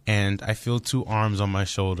 and I feel two arms on my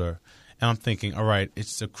shoulder. And I'm thinking, all right,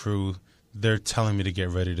 it's the crew. They're telling me to get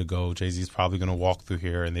ready to go. Jay-Z's probably going to walk through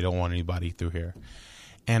here, and they don't want anybody through here.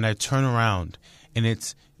 And I turn around, and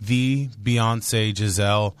it's the Beyonce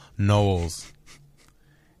Giselle Knowles.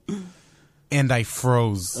 And I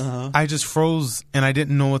froze. I just froze, and I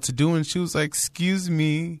didn't know what to do. And she was like, excuse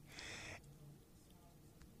me.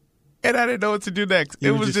 And I didn't know what to do next.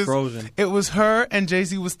 It was just frozen. It was her, and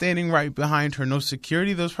Jay-Z was standing right behind her. No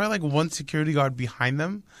security. There was probably like one security guard behind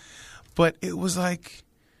them. But it was like,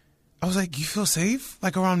 I was like, you feel safe?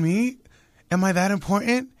 Like around me? Am I that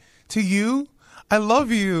important to you? I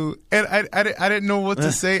love you. And I didn't know what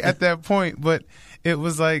to say at that point. But it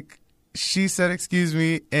was like, she said, excuse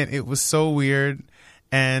me, and it was so weird.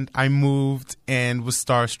 And I moved and was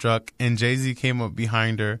starstruck. And Jay-Z came up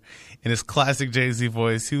behind her in his classic Jay-Z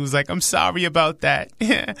voice. He was like, I'm sorry about that.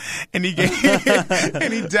 And he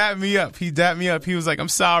and he dapped me up. He was like, I'm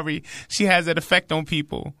sorry. She has that effect on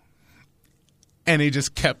people. And he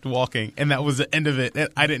just kept walking, and that was the end of it. And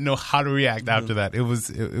I didn't know how to react after that.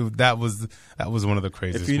 That was one of the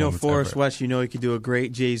craziest. If you know moments Forrest ever. West, you know he could do a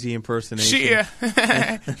great Jay-Z impersonation.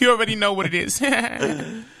 You already know what it is.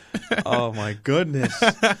 Oh my goodness!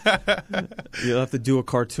 You'll have to do a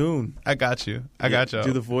cartoon. I got you. I got you.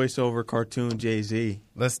 Do the voiceover cartoon Jay-Z.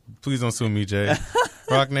 Please don't sue me, Jay.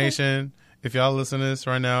 Rock Nation, if y'all listen to this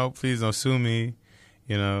right now, please don't sue me.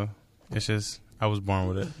 You know, it's just, I was born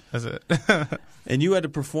with it. That's it. And you had to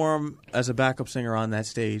perform as a backup singer on that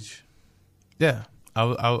stage. Yeah,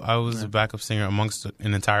 I was a backup singer amongst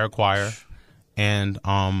an entire choir, and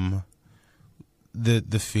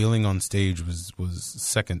the feeling on stage was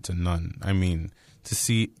second to none. I mean, to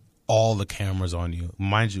see all the cameras on you,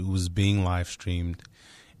 mind you, it was being live streamed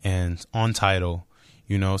and on Tidal,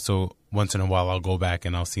 you know. So once in a while, I'll go back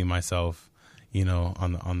and I'll see myself, you know,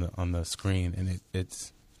 on the screen, and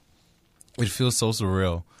it feels so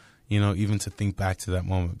surreal. You know, even to think back to that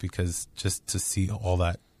moment, because just to see all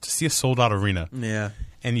that, to see a sold-out arena. Yeah.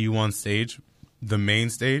 And you on stage, the main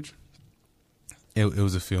stage, it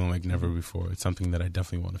was a feeling like never before. It's something that I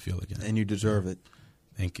definitely want to feel again. And you deserve it.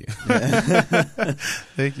 Thank you.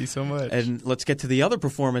 Thank you so much. And let's get to the other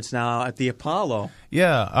performance now at the Apollo.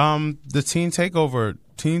 Yeah, the Teen Takeover,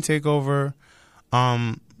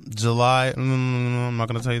 July, I'm not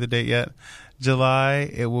going to tell you the date yet. July,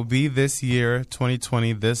 it will be this year,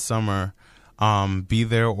 2020, this summer. Be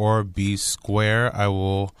there or be square. I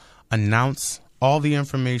will announce all the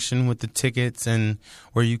information with the tickets and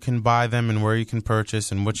where you can buy them and where you can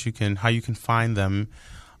purchase and how you can find them.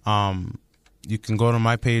 You can go to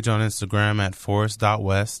my page on Instagram at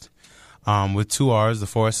forrest.west with 2 R's, the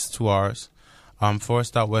Forrest 2 R's.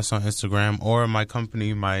 Forrest.west on Instagram, or my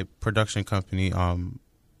company, my production company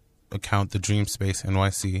account, the Dream Space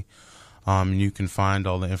NYC. You can find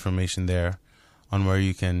all the information there on where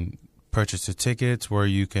you can purchase the tickets, where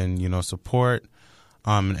you can, you know, support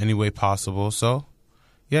in any way possible. So,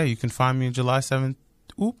 yeah, you can find me July 7th.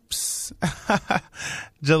 Oops.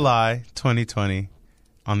 July 2020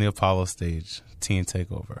 on the Apollo stage, Teen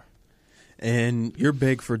Takeover. And you're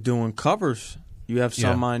big for doing covers. You have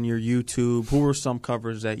some on your YouTube. Who are some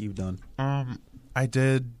covers that you've done? I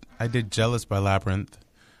did Jealous by Labyrinth,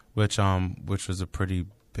 which was a pretty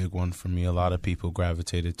big one for me. A lot of people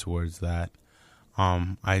gravitated towards that.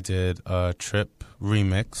 I did a Trip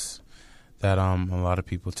remix that a lot of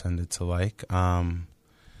people tended to like.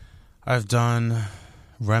 I've done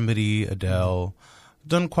Remedy, Adele,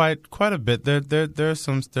 done quite a bit. There's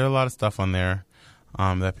a lot of stuff on there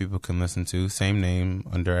that people can listen to. Same name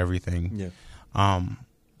under everything.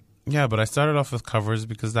 Yeah. But I started off with covers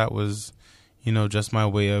because that was, you know, just my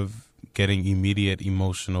way of getting immediate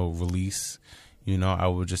emotional release. You know, I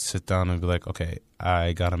would just sit down and be like, okay,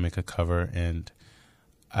 I gotta make a cover, and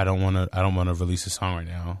I don't want to release a song right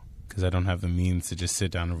now because I don't have the means to just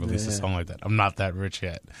sit down and release a song like that. I'm not that rich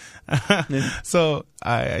yet. So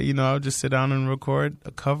I would just sit down and record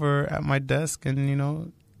a cover at my desk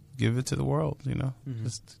and, give it to the world,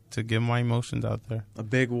 just to get my emotions out there. A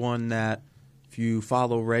big one that if you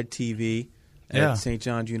follow Red TV at St.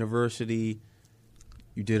 John's University,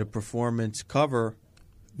 you did a performance cover.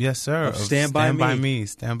 Yes, sir. Of Stand By Me.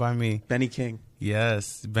 Stand By Me. Benny King.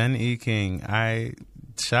 Yes, Ben E. King.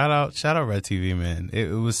 Shout out Red TV, man.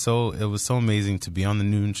 It was so amazing to be on the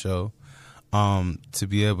noon show, to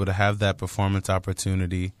be able to have that performance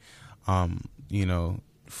opportunity,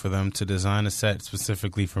 for them to design a set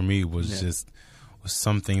specifically for me was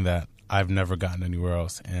something that I've never gotten anywhere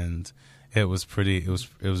else, and it was a pretty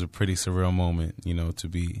surreal moment, to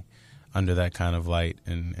be under that kind of light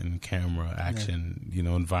and camera action,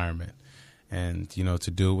 environment, and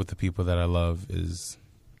to do it with the people that I love is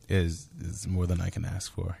more than I can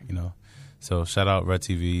ask for, So shout out Red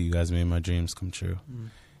TV, you guys made my dreams come true,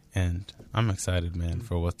 and I'm excited, man,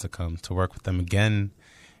 for what's to come, to work with them again,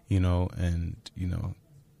 and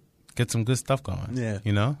get some good stuff going. Yeah.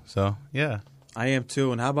 So, yeah. I am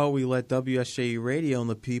too. And how about we let WSJU Radio and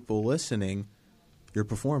the people listening your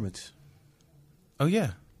performance? Oh,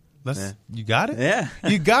 yeah. You got it? Yeah.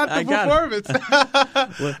 You got the performance.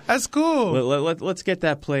 That's cool. Let's get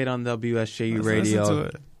that played on WSJU Radio. Listen to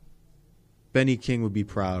it. Benny King would be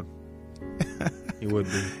proud. He would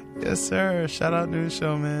be. Yes, sir. Shout out News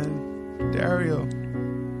Show, man. Dario.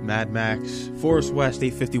 Mad Max. Forrest West,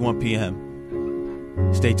 8:51 p.m.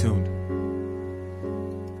 Stay tuned.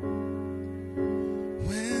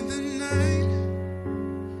 When the night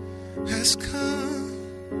has come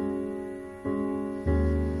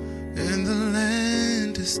and the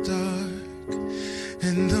land is dark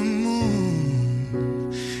and the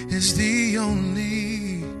moon is the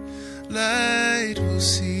only light we'll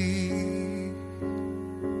see.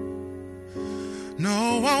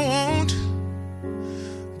 No, I won't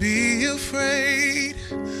be afraid.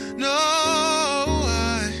 No,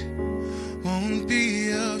 I won't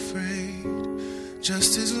be afraid.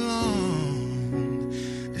 Just as long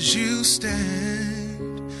as you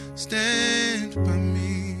stand by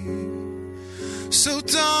me. So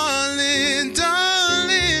darling,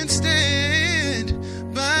 darling, stand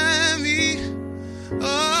by me.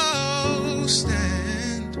 Oh,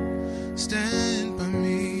 stand by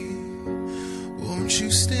me. Won't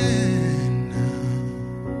you stand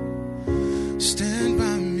now? Stand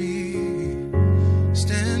by me.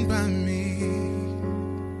 Stand by me.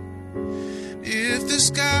 If the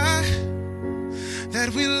sky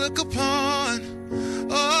that we look upon,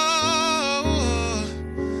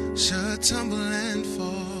 should tumble and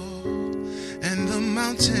fall, and the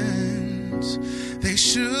mountains, they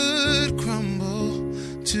should crumble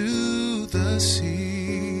to the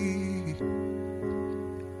sea,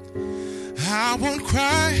 I won't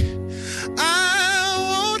cry, I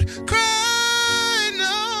won't cry, no,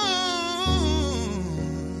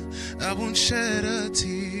 I won't shed a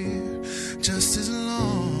tear, just as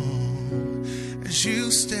long as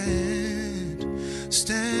you stand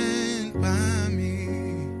by me.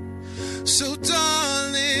 So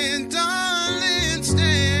darling, darling,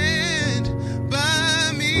 stand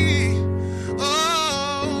by me.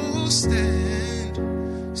 Oh, stand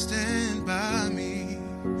by me.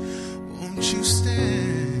 Won't you stand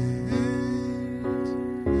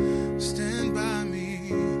by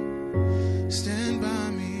me, stand by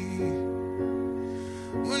me.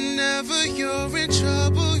 Whenever you're in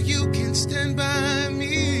trouble, you can stand by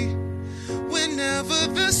me. Whenever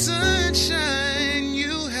the sun shines,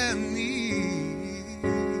 you have me.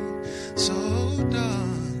 So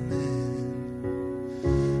darling,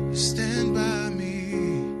 stand by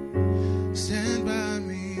me, stand by me.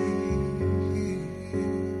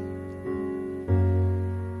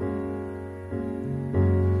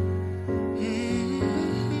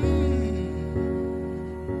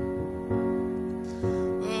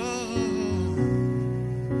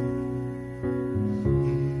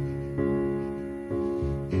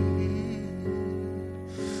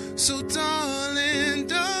 So darling,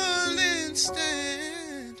 darling,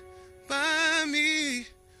 stand by me.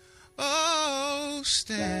 Oh,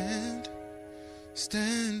 stand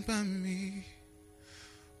by me.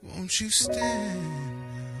 Won't you stand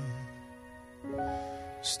now?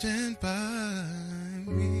 Stand by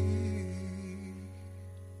me.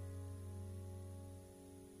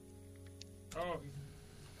 Oh.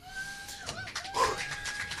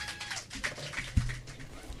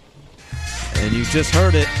 And you just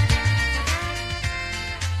heard it.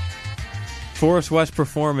 Forrest West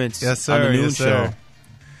performance yes, sir, on the Noon yes, Show. Sir.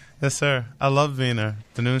 Yes, sir. I love being there.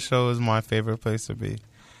 The Noon Show is my favorite place to be.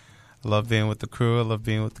 I love being with the crew. I love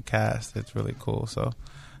being with the cast. It's really cool. So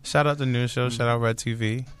shout out the news show. Shout out Red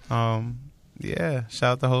TV. Yeah,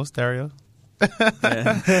 shout out the host, Dario.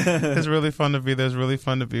 It's really fun to be there. It's really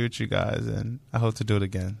fun to be with you guys, and I hope to do it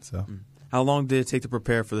again. So, how long did it take to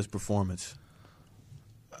prepare for this performance?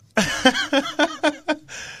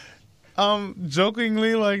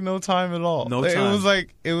 Jokingly, like no time at all. No time.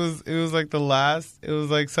 It was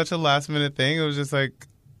like such a last minute thing. It was just like,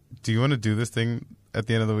 do you want to do this thing at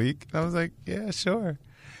the end of the week? And I was like, yeah, sure.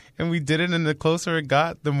 And we did it, and the closer it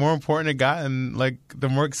got, the more important it got, and like the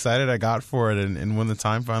more excited I got for it. And when the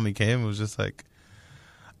time finally came, it was just like,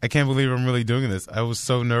 I can't believe I'm really doing this. I was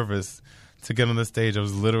so nervous to get on the stage. I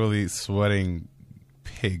was literally sweating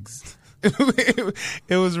pigs.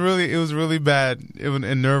 It was really bad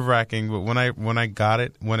and nerve wracking. But when I got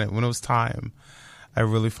it, when it was time, I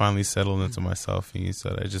really finally settled into myself. And you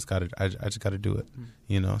said, I just got to do it.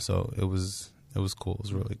 You know, so it was cool.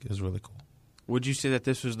 It was really cool. Would you say that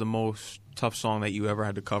this was the most tough song that you ever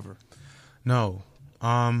had to cover? No.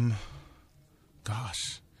 Gosh.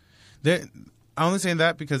 I only say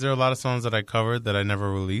that because there are a lot of songs that I covered that I never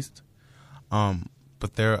released.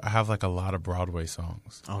 But I have like a lot of Broadway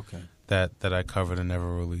songs. Okay. That I covered and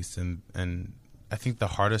never released. And I think the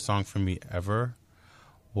hardest song for me ever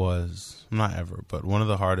was, not ever, but one of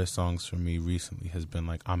the hardest songs for me recently has been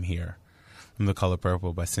like I'm Here from The Color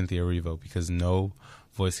Purple by Cynthia Erivo, because no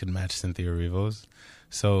voice could match Cynthia Erivo's.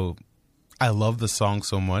 So I love the song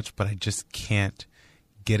so much, but I just can't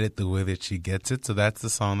get it the way that she gets it. So that's the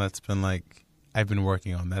song that's been like I've been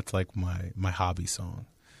working on. That's like my hobby song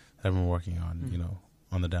that I've been working on, you know,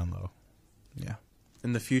 on the down low. Yeah.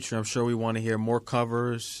 In the future, I'm sure we want to hear more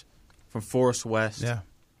covers from Forrest West. Yeah.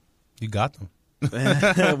 You got them.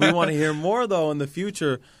 We want to hear more, though, in the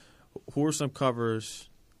future. Who are some covers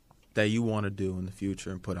that you want to do in the future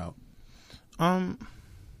and put out?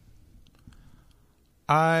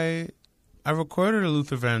 I recorded a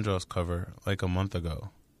Luther Vandross cover like a month ago,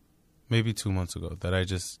 maybe 2 months ago, that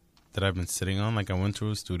I've been sitting on. Like I went to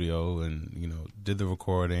a studio and, you know, did the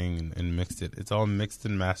recording and mixed it. It's all mixed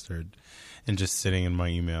and mastered and just sitting in my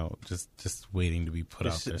email, just waiting to be put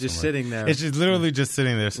out there. Just sitting there. It's just literally just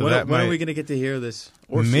sitting there. So when are we going to get to hear this?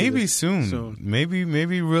 Or maybe soon. Maybe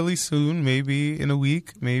really soon. Maybe in a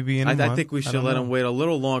week. Maybe in a month. I think we should let them wait a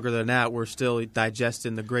little longer than that. We're still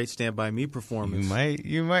digesting the great Stand By Me performance.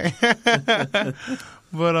 You might.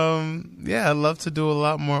 But yeah, I'd love to do a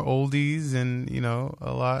lot more oldies and, you know,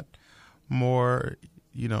 a lot more,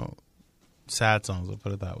 you know, sad songs, I'll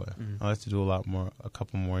put it that way. I like to do a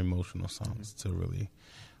couple more emotional songs to really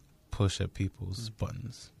push at people's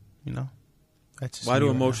buttons, you know. Why do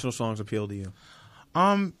emotional songs appeal to you?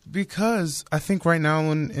 Because I think right now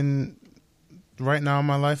right now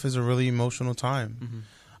my life is a really emotional time.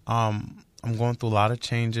 I'm going through a lot of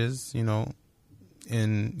changes, you know,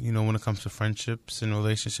 when it comes to friendships and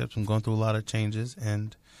relationships. I'm going through a lot of changes,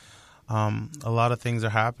 and a lot of things are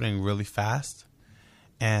happening really fast.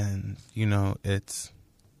 And, you know, it's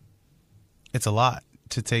a lot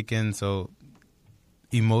to take in. So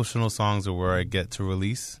emotional songs are where I get to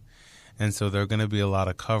release. And so there are going to be a lot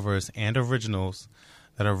of covers and originals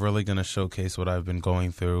that are really going to showcase what I've been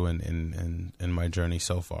going through in my journey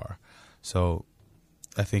so far. So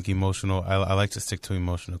I think emotional, I like to stick to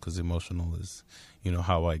emotional because emotional is, you know,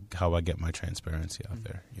 how I get my transparency out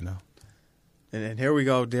there, you know. And here we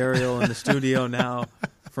go, Daryl in the studio now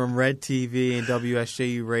from Red TV and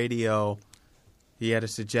WSJU Radio. He had a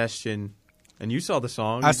suggestion, and you saw the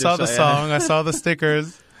song. I saw the song. I saw the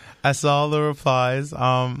stickers. I saw the replies.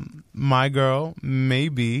 My Girl,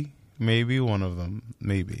 maybe one of them.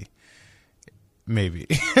 Maybe.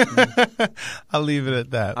 I'll leave it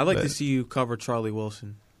at that. I'd like to see you cover Charlie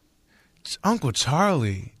Wilson. Uncle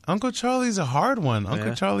Charlie. Uncle Charlie's a hard one.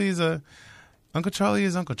 Uncle Charlie is Uncle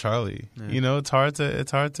Charlie. Yeah. You know, it's hard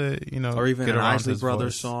to, you know, or even get an around Isley his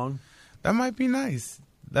Brothers voice. Song. That might be nice.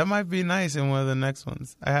 In one of the next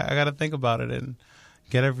ones. I got to think about it and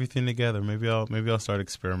get everything together. Maybe I'll start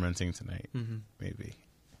experimenting tonight. Maybe.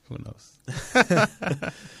 Who knows?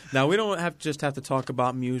 Now, we don't have to talk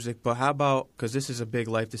about music, but how about, because this is a big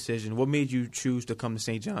life decision, what made you choose to come to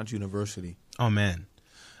St. John's University? Oh, man.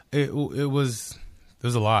 There was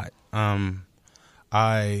a lot. I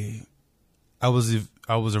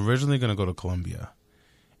was originally going to go to Columbia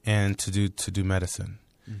and to do medicine.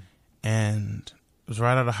 And it was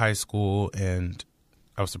right out of high school, and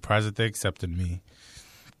I was surprised that they accepted me.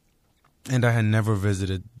 And I had never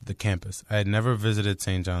visited the campus. I had never visited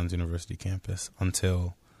St. John's University campus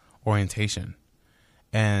until orientation.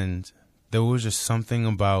 And there was just something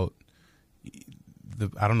about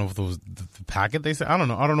I don't know if it was the packet they said. I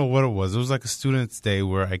don't know what it was. It was like a student's day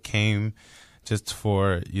where I came just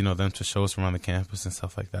for, them to show us around the campus and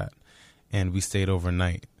stuff like that. And we stayed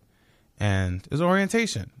overnight. And it was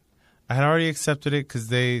orientation. I had already accepted it because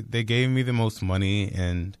they gave me the most money,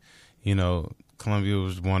 and,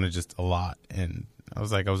 Columbia wanted just a lot. And I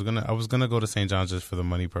was like, I was gonna go to St. John's just for the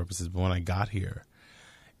money purposes. But when I got here,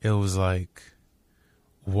 it was like,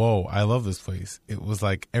 whoa, I love this place. It was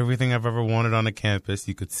like everything I've ever wanted on a campus.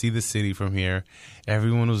 You could see the city from here.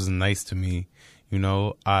 Everyone was nice to me.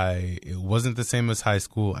 It wasn't the same as high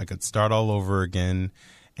school. I could start all over again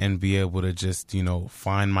and be able to just,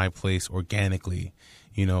 find my place organically,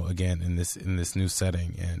 again in this new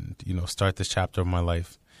setting, and, start this chapter of my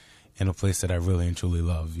life in a place that I really and truly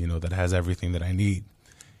love, that has everything that I need.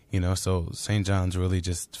 So St. John's really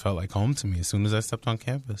just felt like home to me as soon as I stepped on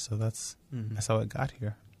campus. So that's how I got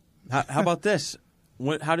here. How about this?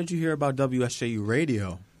 How did you hear about WSJU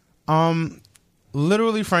radio?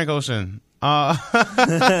 Literally Frank Ocean.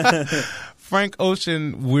 Frank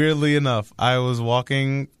Ocean, weirdly enough, I was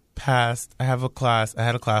walking past. I had a class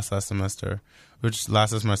last semester, which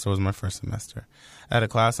last semester was my first semester. I had a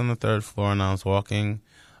class on the 3rd floor, and I was walking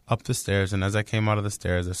up the stairs, and as I came out of the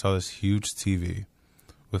stairs, I saw this huge TV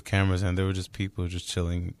with cameras, and there were just people just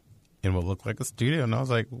chilling in what looked like a studio, and I was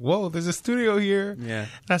like, "Whoa, there's a studio here!" Yeah,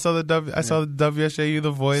 and I saw the WSJU,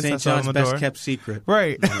 The Voice, St. John's best kept secret,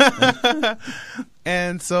 right?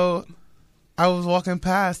 And so I was walking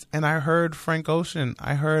past, and I heard Frank Ocean.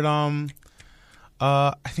 I heard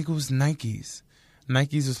I think it was Nikes.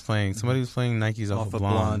 Nikes was playing. Somebody was playing Nikes off of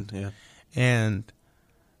Blonde. Yeah, and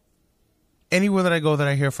anywhere that I go that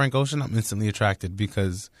I hear Frank Ocean, I'm instantly attracted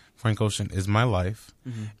because Frank Ocean is my life.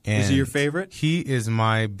 Mm-hmm. And is he your favorite? He is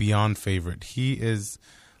my beyond favorite. He is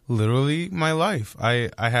literally my life.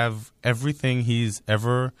 I have everything he's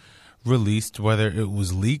ever released, whether it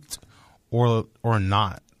was leaked or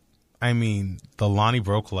not. I mean, the Lonnie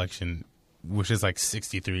Bro collection, which is like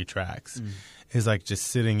 63 tracks, is like just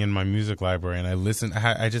sitting in my music library, and I listen.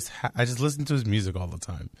 I just listen to his music all the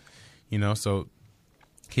time, So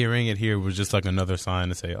hearing it here was just like another sign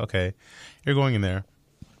to say, okay, you're going in there.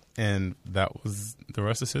 And that was the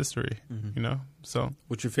rest is history, So,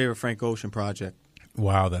 what's your favorite Frank Ocean project?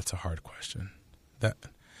 Wow, that's a hard question. I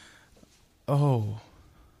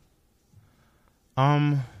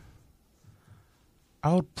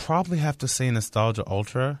would probably have to say Nostalgia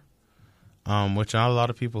Ultra, which not a lot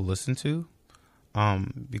of people listen to,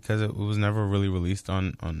 because it was never really released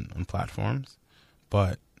on platforms.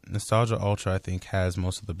 But Nostalgia Ultra, I think, has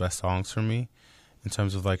most of the best songs for me. In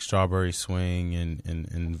terms of like Strawberry Swing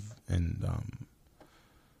and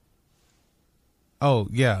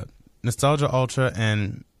Nostalgia Ultra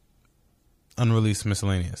and Unreleased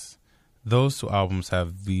Miscellaneous. Those 2 albums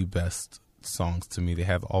have the best songs to me. They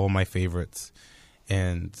have all of my favorites,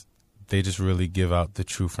 and they just really give out the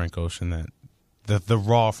true Frank Ocean, the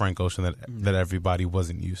raw Frank Ocean that everybody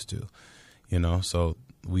wasn't used to. So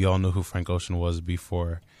we all know who Frank Ocean was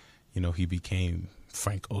before, he became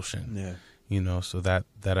Frank Ocean. Yeah. So that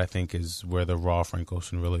I think is where the raw Frank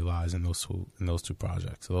Ocean really lies in those two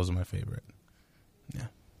projects. So those are my favorite. Yeah.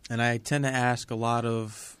 And I tend to ask a lot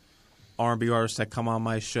of R&B artists that come on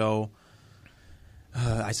my show.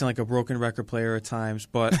 I sound like a broken record player at times,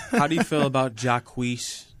 but how do you feel about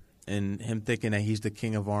Jacquees and him thinking that he's the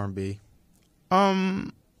king of R&B?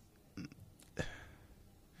 Do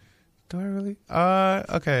I really?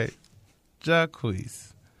 Okay, Jacquees.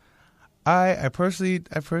 I personally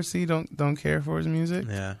don't care for his music.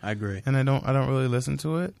 Yeah, I agree. And I don't really listen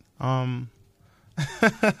to it.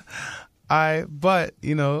 But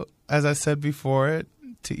as I said before,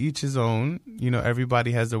 to each his own.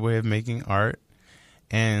 Everybody has their way of making art,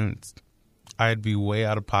 and I'd be way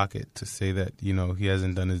out of pocket to say that he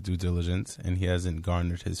hasn't done his due diligence and he hasn't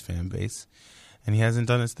garnered his fan base, and he hasn't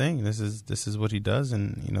done his thing. This is what he does,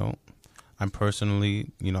 and I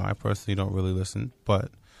personally don't really listen,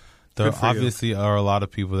 but there obviously are a lot of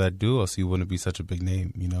people that do, else he wouldn't be such a big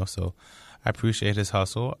name, So I appreciate his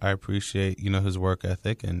hustle. I appreciate, his work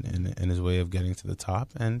ethic and his way of getting to the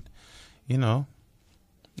top. And,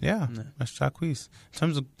 that's Jacquees. In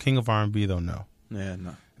terms of king of R&B, though, no. Yeah,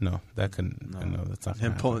 no. No, that couldn't. No, that's not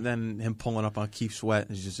him pulling up on Keith Sweat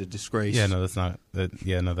is just a disgrace. Yeah, no, that's not. That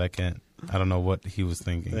can't. I don't know what he was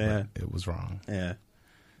thinking, but it was wrong. Yeah.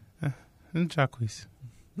 And Jacquees.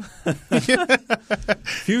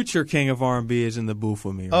 Future king of R&B is in the booth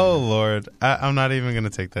with me. Right oh now. Lord, I'm not even going to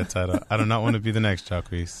take that title. I do not want to be the next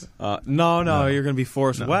Jacquees. No, you're going to be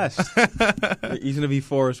Forrest West. He's going to be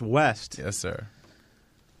Forrest West. Yes, sir.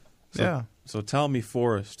 So tell me,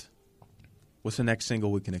 Forrest, what's the next single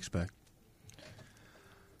we can expect?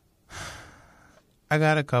 I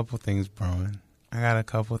got a couple things brewing.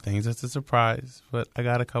 It's a surprise, but I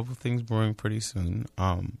got a couple things brewing pretty soon.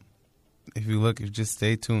 If you just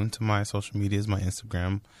stay tuned to my social medias, my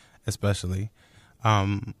Instagram especially.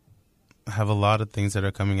 I have a lot of things that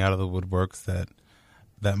are coming out of the woodworks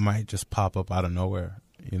that might just pop up out of nowhere,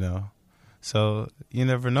 you know. So you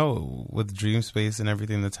never know with Dream Space and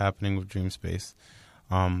everything that's happening with Dream Space.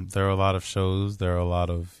 There are a lot of shows, there are a lot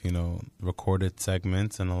of, you know, recorded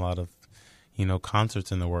segments and a lot of, you know,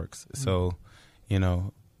 concerts in the works. Mm-hmm. So, you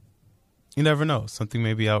know, you never know. Something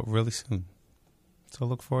may be out really soon. So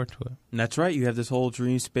look forward to it. And that's right. You have this whole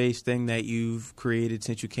Dream Space thing that you've created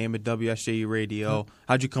since you came at WSJU Radio. Mm-hmm.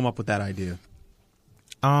 How'd you come up with that idea?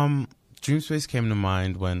 Dream Space came to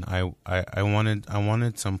mind when I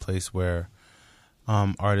wanted some place where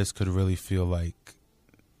artists could really feel like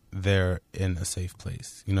they're in a safe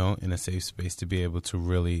place, you know, in a safe space to be able to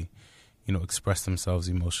really, you know, express themselves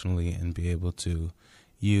emotionally and be able to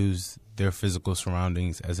use their physical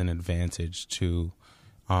surroundings as an advantage to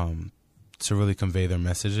really convey their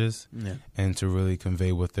messages and to really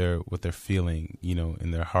convey what they're feeling, you know,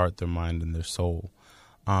 in their heart, their mind, and their soul.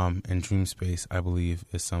 And Dream Space, I believe,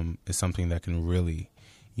 is something that can really,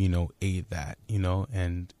 you know, aid that, you know,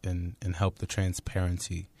 and help the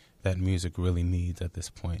transparency that music really needs at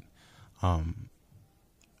this point. And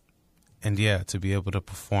yeah, to be able to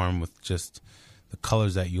perform with just the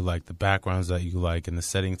colors that you like, the backgrounds that you like, and the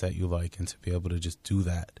settings that you like, and to be able to just do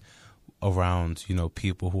that around, you know,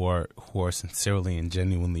 people who are sincerely and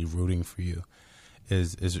genuinely rooting for you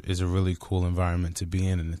is a really cool environment to be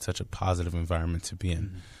in, and it's such a positive environment to be in.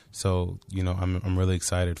 Mm-hmm. So, you know, I'm really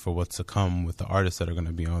excited for what's to come with the artists that are going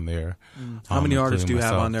to be on there. How many artists do you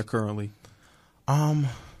have on there currently?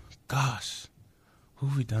 Gosh, who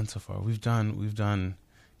have we done so far? We've done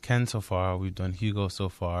Ken so far. We've done Hugo so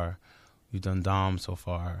far. We've done Dom so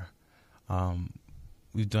far.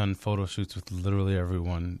 We've done photo shoots with literally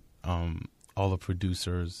everyone, all the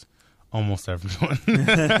producers, almost everyone,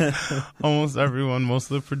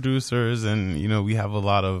 most of the producers, and you know we have a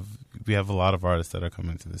lot of artists that are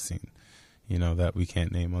coming to the scene, you know, that we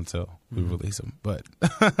can't name until we release them. But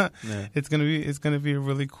it's gonna be a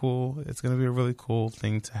really cool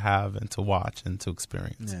thing to have and to watch and to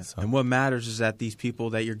experience. Yeah. So. And what matters is that these people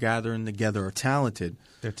that you're gathering together are talented.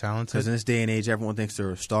 They're talented because in this day and age, everyone thinks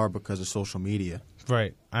they're a star because of social media.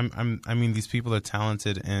 Right. I mean, these people are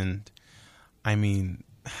talented and, I mean,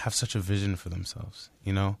 have such a vision for themselves,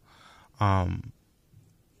 you know? And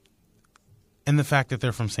the fact that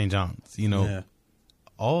they're from St. John's, you know,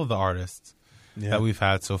 all of the artists that we've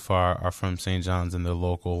had so far are from St. John's and they're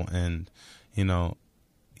local. And, you know,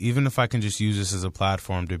 even if I can just use this as a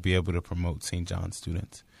platform to be able to promote St. John's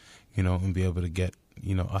students, you know, and be able to get,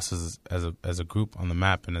 you know, us as a group on the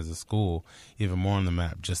map and as a school even more on the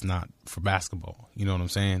map, just not for basketball. You know what I'm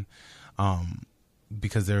saying?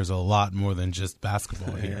 Because there's a lot more than just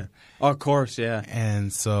basketball here. Oh, of course, yeah.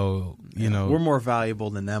 And so, you know, we're more valuable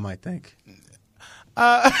than them, I think.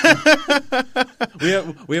 We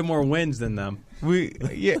have more wins than them.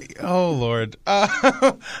 Oh Lord,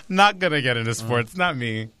 not gonna get into sports. Not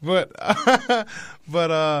me, but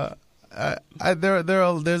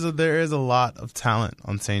there is a lot of talent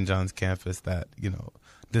on St. John's campus that, you know,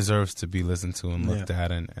 deserves to be listened to and looked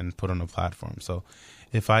at and put on a platform. So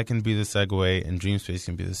if I can be the segue and Dream Space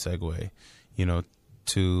can be the segue, you know,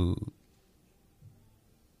 to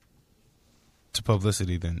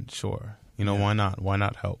publicity, then sure. You know, why not? Why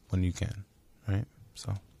not help when you can, right?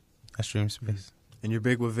 So that's Dream Space. And you're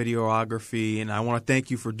big with videography, and I want to thank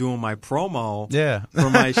you for doing my promo for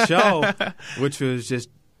my show, which was just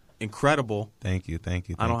incredible. Thank you.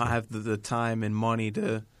 I don't have the time and money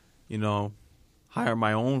to, you know, hire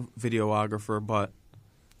my own videographer, but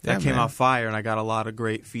that came out fire, and I got a lot of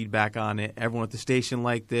great feedback on it. Everyone at the station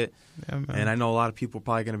liked it, and I know a lot of people are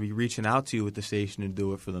probably going to be reaching out to you at the station to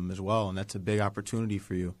do it for them as well, and that's a big opportunity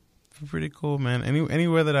for you. Pretty cool, man.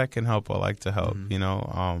 Anywhere that I can help, I like to help. You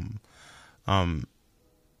know,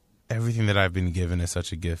 everything that I've been given is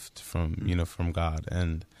such a gift from God,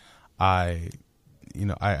 and I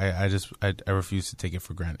refuse to take it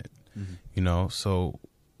for granted. You know, so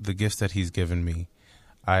the gifts that He's given me,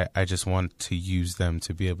 I just want to use them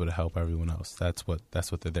to be able to help everyone else. That's what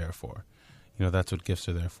they're there for. You know, that's what gifts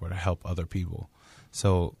are there for, to help other people.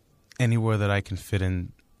 So anywhere that I can fit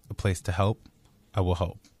in a place to help, I will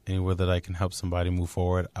help. Anywhere that I can help somebody move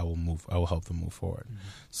forward, I will help them move forward.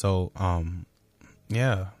 So, I'm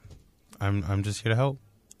just here to help.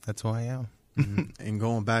 That's who I am. And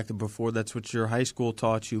going back to before, that's what your high school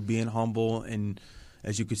taught you, being humble. And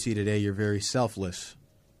as you can see today, you're very selfless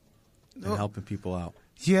and helping people out.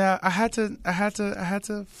 Yeah, I had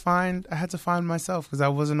to find myself, because I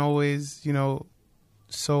wasn't always,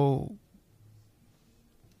 so,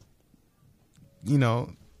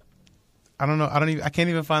 I don't know. I can't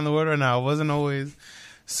even find the word right now. I wasn't always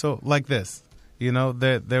so like this. There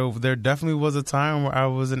definitely was a time where I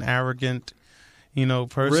was an arrogant,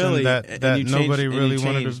 person really? that nobody really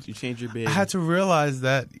wanted to. You changed your behavior. I had to realize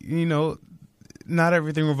that, not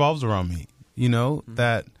everything revolves around me.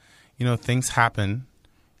 That, things happen,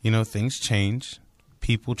 things change,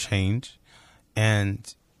 people change,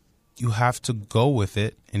 and you have to go with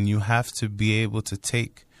it, and you have to be able to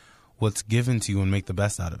take what's given to you and make the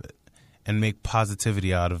best out of it, and make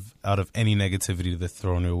positivity out of any negativity that's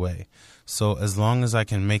thrown your way. So as long as I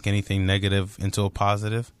can make anything negative into a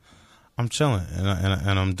positive, I'm chilling,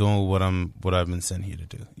 and I'm doing what I've been sent here to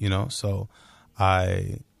do. So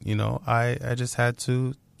I just had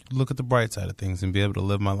to look at the bright side of things and be able to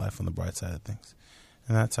live my life on the bright side of things,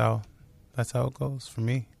 and that's how it goes for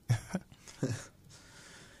me.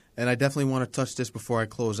 And I definitely want to touch this before I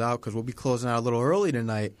close out, because we'll be closing out a little early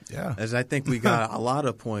tonight. Yeah. As I think we got a lot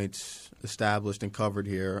of points established and covered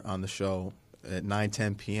here on the show at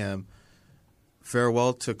 9:10 p.m.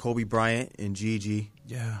 Farewell to Kobe Bryant and Gigi.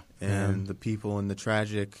 Yeah. And the people in the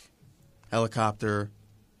tragic helicopter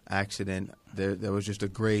accident. There was just a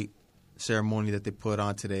great ceremony that they put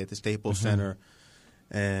on today at the Staples Center.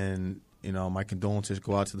 And, my condolences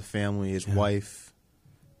go out to the family, his wife,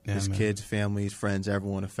 his kids, families, friends,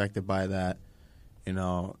 everyone affected by that.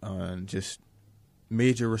 And just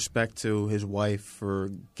major respect to his wife for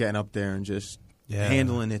getting up there and just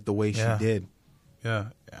handling it the way she did. Yeah.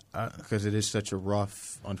 Because it is such a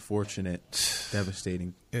rough, unfortunate,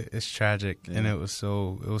 devastating. It's tragic, and it was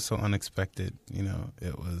so unexpected.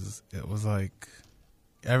 It was like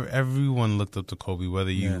everyone looked up to Kobe,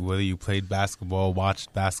 whether you played basketball,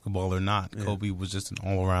 watched basketball or not. Yeah. Kobe was just an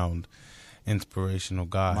all around inspirational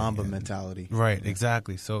guy. Mamba mentality. Right,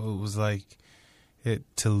 exactly. So it was like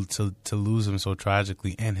to lose him so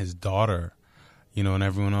tragically, and his daughter, and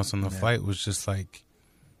everyone else on the flight was just like,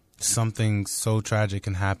 something so tragic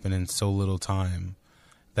can happen in so little time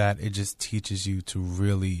that it just teaches you to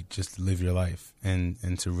really just live your life and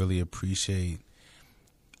to really appreciate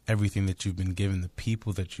everything that you've been given, the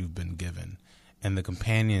people that you've been given, and the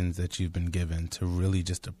companions that you've been given, to really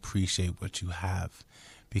just appreciate what you have,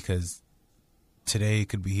 because today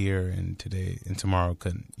could be here and tomorrow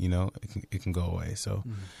couldn't, it can go away. So,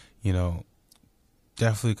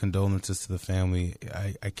 definitely condolences to the family.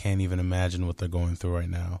 I can't even imagine what they're going through right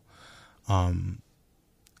now.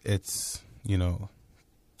 It's,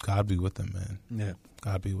 God be with them, man. Yeah.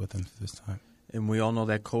 God be with them through this time. And we all know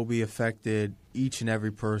that Kobe affected each and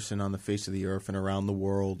every person on the face of the earth and around the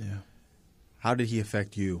world. Yeah. How did he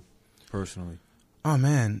affect you personally? Oh,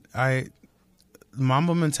 man.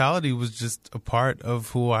 Mamba mentality was just a part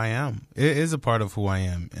of who I am. It is a part of who I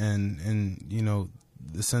am. And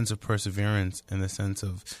the sense of perseverance and the sense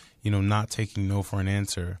of, not taking no for an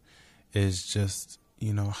answer is just,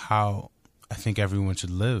 how I think everyone should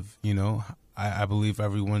live. I believe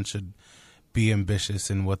everyone should be ambitious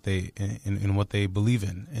in what they in what they believe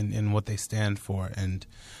in what they stand for. And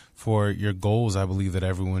for your goals, I believe that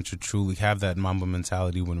everyone should truly have that Mamba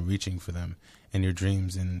mentality when reaching for them and your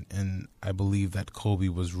dreams. And I believe that Kobe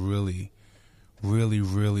was really, really,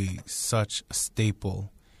 really such a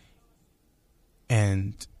staple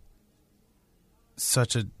and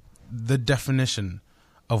the definition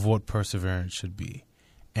of what perseverance should be,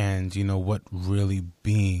 and what really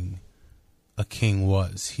being a king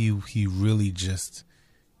was. He really just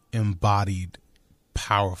embodied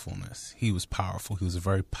powerfulness. He was powerful. He was a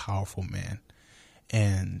very powerful man,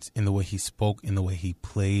 and in the way he spoke, in the way he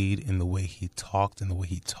played, in the way he talked, in the way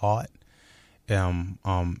he taught,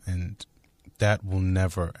 and that will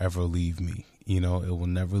never ever leave me. It will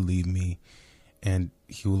never leave me, and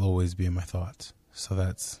he will always be in my thoughts. So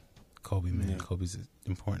that's Kobe, man. Yeah. Kobe's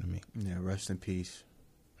important to me. Yeah, rest in peace.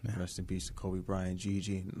 Yeah. Rest in peace to Kobe Bryant,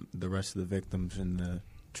 Gigi, and the rest of the victims in the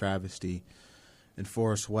travesty. And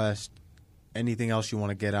Forrest West, anything else you want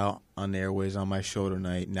to get out on the airways on my show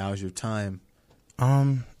tonight? Now's your time.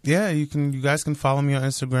 Yeah, you guys can follow me on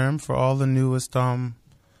Instagram for all the newest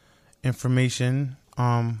information,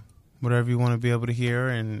 whatever you want to be able to hear,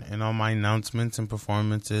 and all my announcements and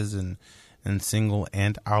performances and single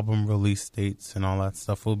and album release dates and all that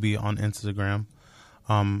stuff will be on Instagram.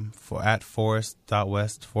 At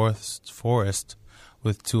Forrest.West, Forrest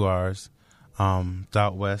with 2 R's,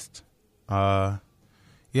 .West.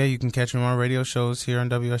 Yeah, you can catch me on radio shows here on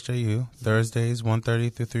WSJU, Thursdays,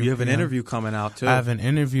 1:30 through 3 p.m. You have an interview coming out, too. I have an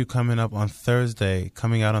interview coming out on Thursday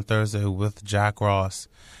with Jack Ross,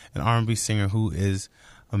 an R&B singer who is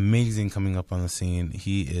amazing coming up on the scene.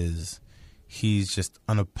 He's just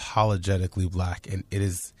unapologetically black, and it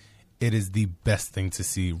is the best thing to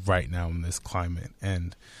see right now in this climate.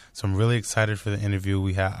 And so I'm really excited for the interview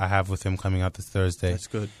I have with him coming out this Thursday. That's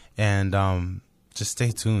good. And just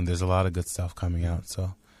stay tuned. There's a lot of good stuff coming out.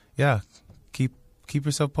 So, yeah, keep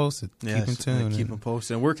yourself posted. Yes, keep them tuned. Keep them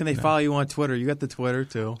posted. And where can they follow you on Twitter? You got the Twitter,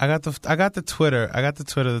 too. I got the Twitter.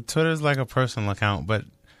 The Twitter is like a personal account, but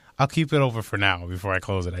I'll keep it over for now before I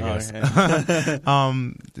close it, I guess. Okay.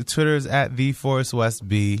 The Twitter is at the Forrest West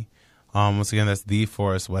B. Once again, that's the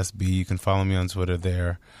Forrest West B. You can follow me on Twitter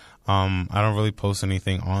there. I don't really post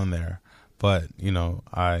anything on there, but you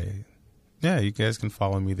guys can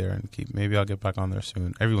follow me there and maybe I'll get back on there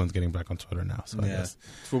soon. Everyone's getting back on Twitter now, so I guess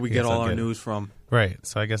that's where we get all our news from. Right.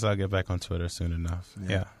 So I guess I'll get back on Twitter soon enough.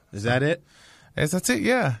 Yeah. Is that it? That's it.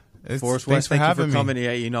 Yeah. Forrest West, thank you for coming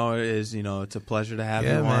here. It's a pleasure to have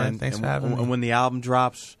you on. Man, thanks for having me. And when the album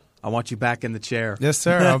drops, I want you back in the chair. Yes,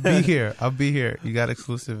 sir. I'll be here. You got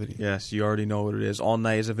exclusivity. Yes, you already know what it is. All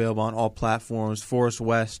Night is available on all platforms. Forrest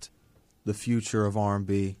West, the future of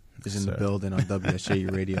R&B, is in the building on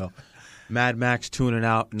WSJU Radio. Mad Max tuning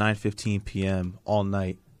out 9:15 p.m. All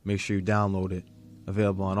Night. Make sure you download it.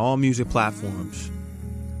 Available on all music platforms.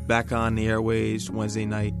 Back on the airways Wednesday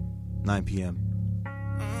night, 9 p.m.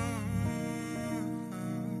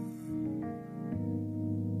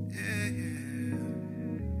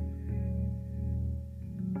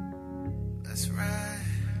 That's right.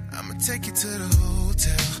 I'ma take you to the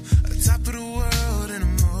hotel, at the top of the world in a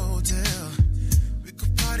motel. We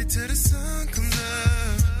could party till the sun comes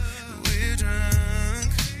up. We're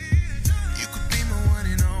drunk. You could be my one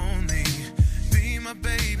and only. Be my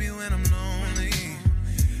baby when I'm lonely.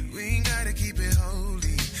 We ain't gotta keep it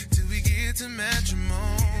holy till we get to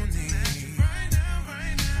matrimony.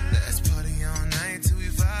 Let's party all night till we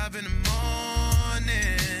vibe in the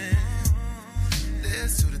morning.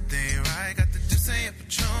 Let's do the thing right. Got the juice and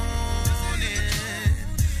Patron in.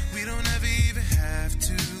 We don't ever even have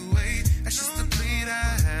to wait. That's just the bleed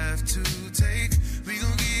I have to take. We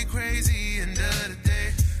gon' get crazy end of the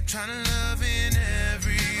day. Tryna love in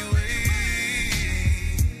every way.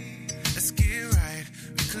 Let's get right.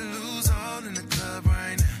 We could lose all in the club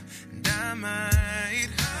right now. And I might.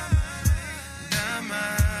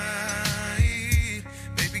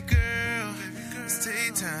 Baby girl, let's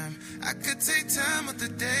take time. I could take time of the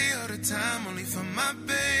day or the time only for my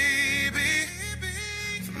baby.